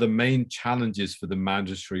 and what are the main challenges for the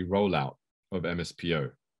mandatory rollout of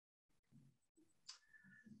MSPO?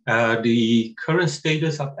 The current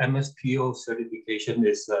status of MSPO certification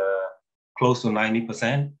is close to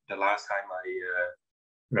 90%. The last time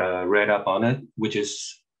I read up on it, which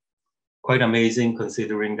is quite amazing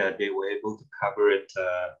considering that they were able to cover it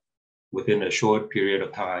within a short period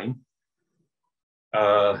of time.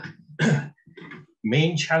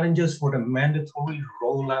 Main challenges for the mandatory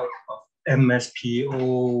rollout of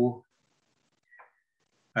MSPO,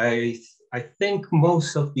 I think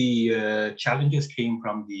most of the challenges came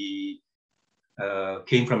from the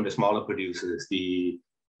smaller producers, the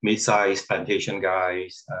mid-sized plantation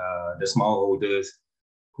guys, the smallholders,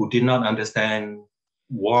 who did not understand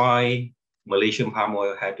why Malaysian palm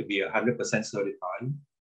oil had to be 100% certified.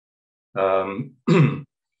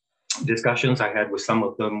 Discussions I had with some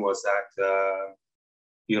of them was that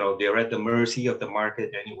you know, they're at the mercy of the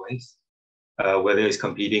market anyways, whether it's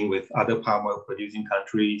competing with other palm oil producing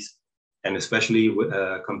countries, and especially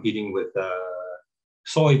competing with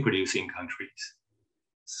soy producing countries.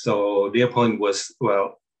 So their point was,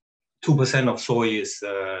 well, 2% of soy is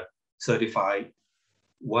certified.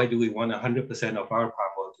 Why do we want 100% of our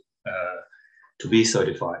palm oil to be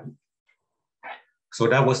certified? So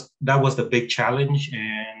that was the big challenge,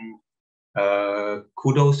 and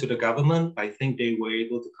kudos to the government. I think they were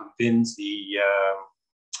able to convince the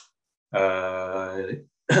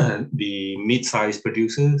mid-sized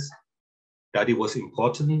producers that it was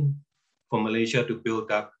important for Malaysia to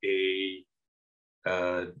build up a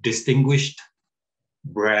distinguished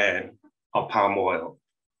brand of palm oil.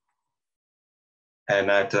 And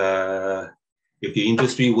that if the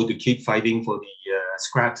industry were to keep fighting for the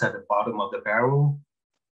scraps at the bottom of the barrel,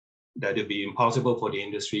 that it'd be impossible for the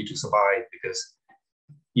industry to survive, because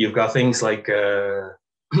you've got things like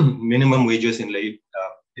minimum wages in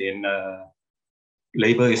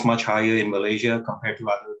labor is much higher in Malaysia compared to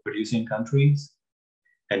other producing countries.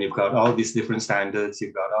 And you've got all these different standards,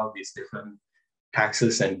 you've got all these different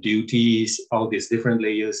taxes and duties, all these different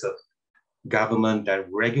layers of government that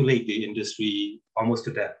regulate the industry almost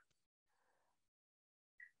to death.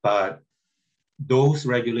 But those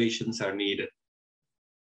regulations are needed.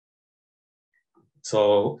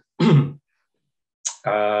 So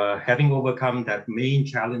having overcome that main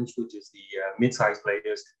challenge, which is the mid-sized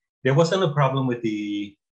players, there wasn't a problem with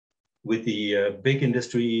the big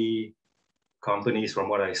industry companies, from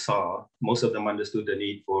what I saw, most of them understood the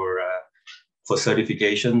need for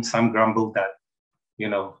certification. Some grumbled that, you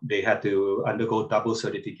know, they had to undergo double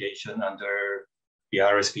certification under the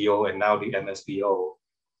RSPO and now the MSPO.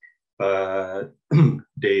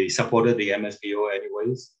 They supported the MSPO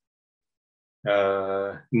anyways.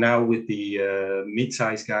 Now with the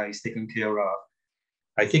mid-sized guys taken care of,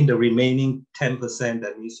 I think the remaining 10%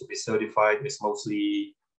 that needs to be certified is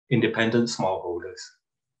mostly independent smallholders.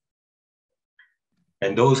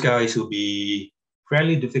 And those guys will be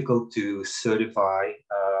fairly difficult to certify.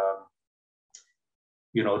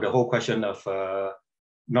 You know, the whole question of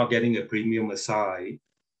not getting a premium aside,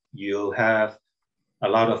 you'll have a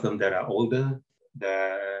lot of them that are older,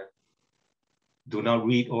 that do not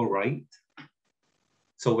read or write.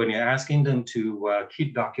 So when you're asking them to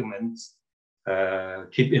keep documents,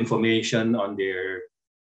 keep information on their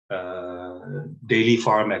daily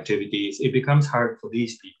farm activities, it becomes hard for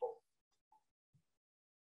these people.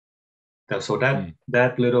 So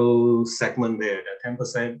that little segment there, that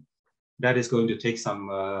 10%, that is going to take some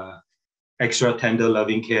extra tender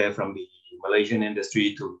loving care from the Malaysian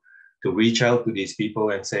industry to reach out to these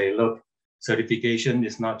people and say, look, certification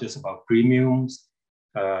is not just about premiums.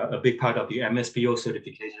 A big part of the MSPO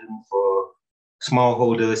certification for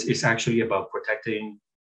smallholders is actually about protecting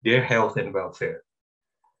their health and welfare.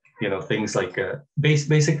 You know, things like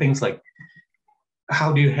basic things like,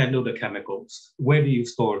 how do you handle the chemicals? Where do you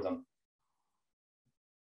store them?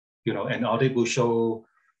 You know, an audit will show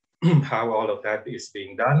how all of that is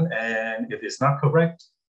being done. And if it's not correct,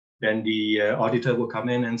 then the auditor will come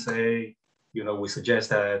in and say, you know, we suggest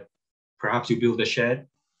that perhaps you build a shed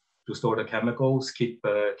to store the chemicals, keep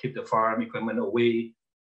the farm equipment away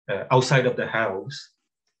outside of the house.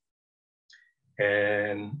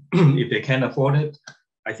 And if they can't afford it,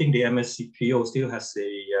 I think the MSPO still has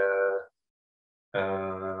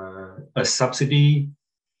a subsidy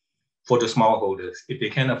for the smallholders. If they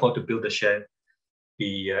can't afford to build a shed,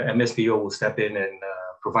 the MSPO will step in and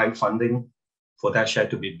provide funding for that shed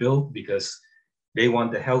to be built, because they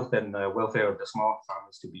want the health and welfare of the small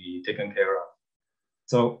farmers to be taken care of.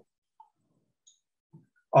 So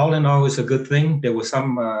all in all, it's a good thing. There were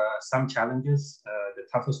some challenges, the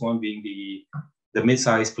toughest one being the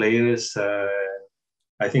mid-sized players.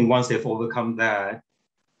 I think once they've overcome that,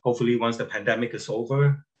 hopefully once the pandemic is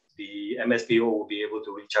over, the MSPO will be able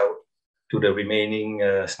to reach out to the remaining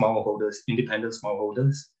smallholders, independent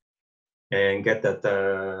smallholders, and get that,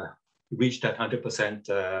 reach that 100%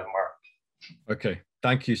 mark. Okay,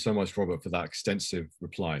 thank you so much, Robert, for that extensive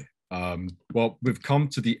reply. Well, we've come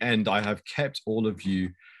to the end. I have kept all of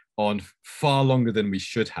you on far longer than we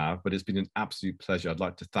should have, but it's been an absolute pleasure. I'd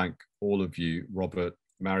like to thank all of you, Robert,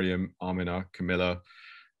 Mariam, Amina, Camilla,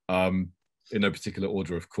 in no particular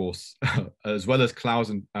order, of course, as well as Klaus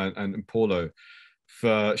and Paulo,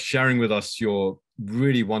 for sharing with us your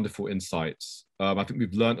really wonderful insights. I think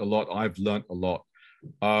we've learned a lot. I've learned a lot.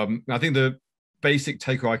 I think the basic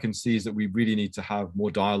takeaway I can see is that we really need to have more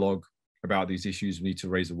dialogue about these issues. We need to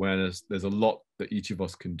raise awareness. There's a lot that each of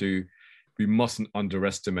us can do. We mustn't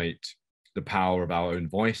underestimate the power of our own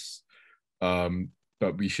voice.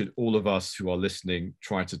 But we should, all of us who are listening,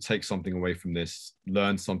 try to take something away from this,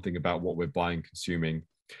 learn something about what we're buying, consuming,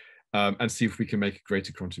 and see if we can make a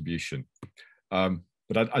greater contribution.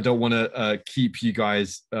 But I don't want to keep you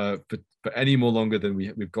guys for any more longer than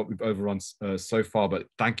we've overrun so far. But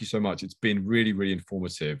thank you so much. It's been really, really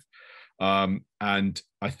informative. And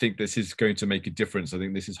I think this is going to make a difference. I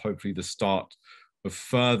think this is hopefully the start of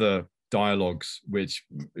further dialogues, which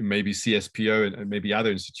maybe CSPO and maybe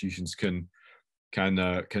other institutions can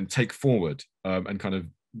take forward and kind of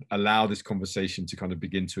allow this conversation to kind of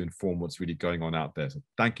begin to inform what's really going on out there. So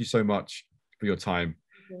thank you so much for your time.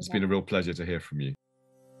 It's been a real pleasure to hear from you.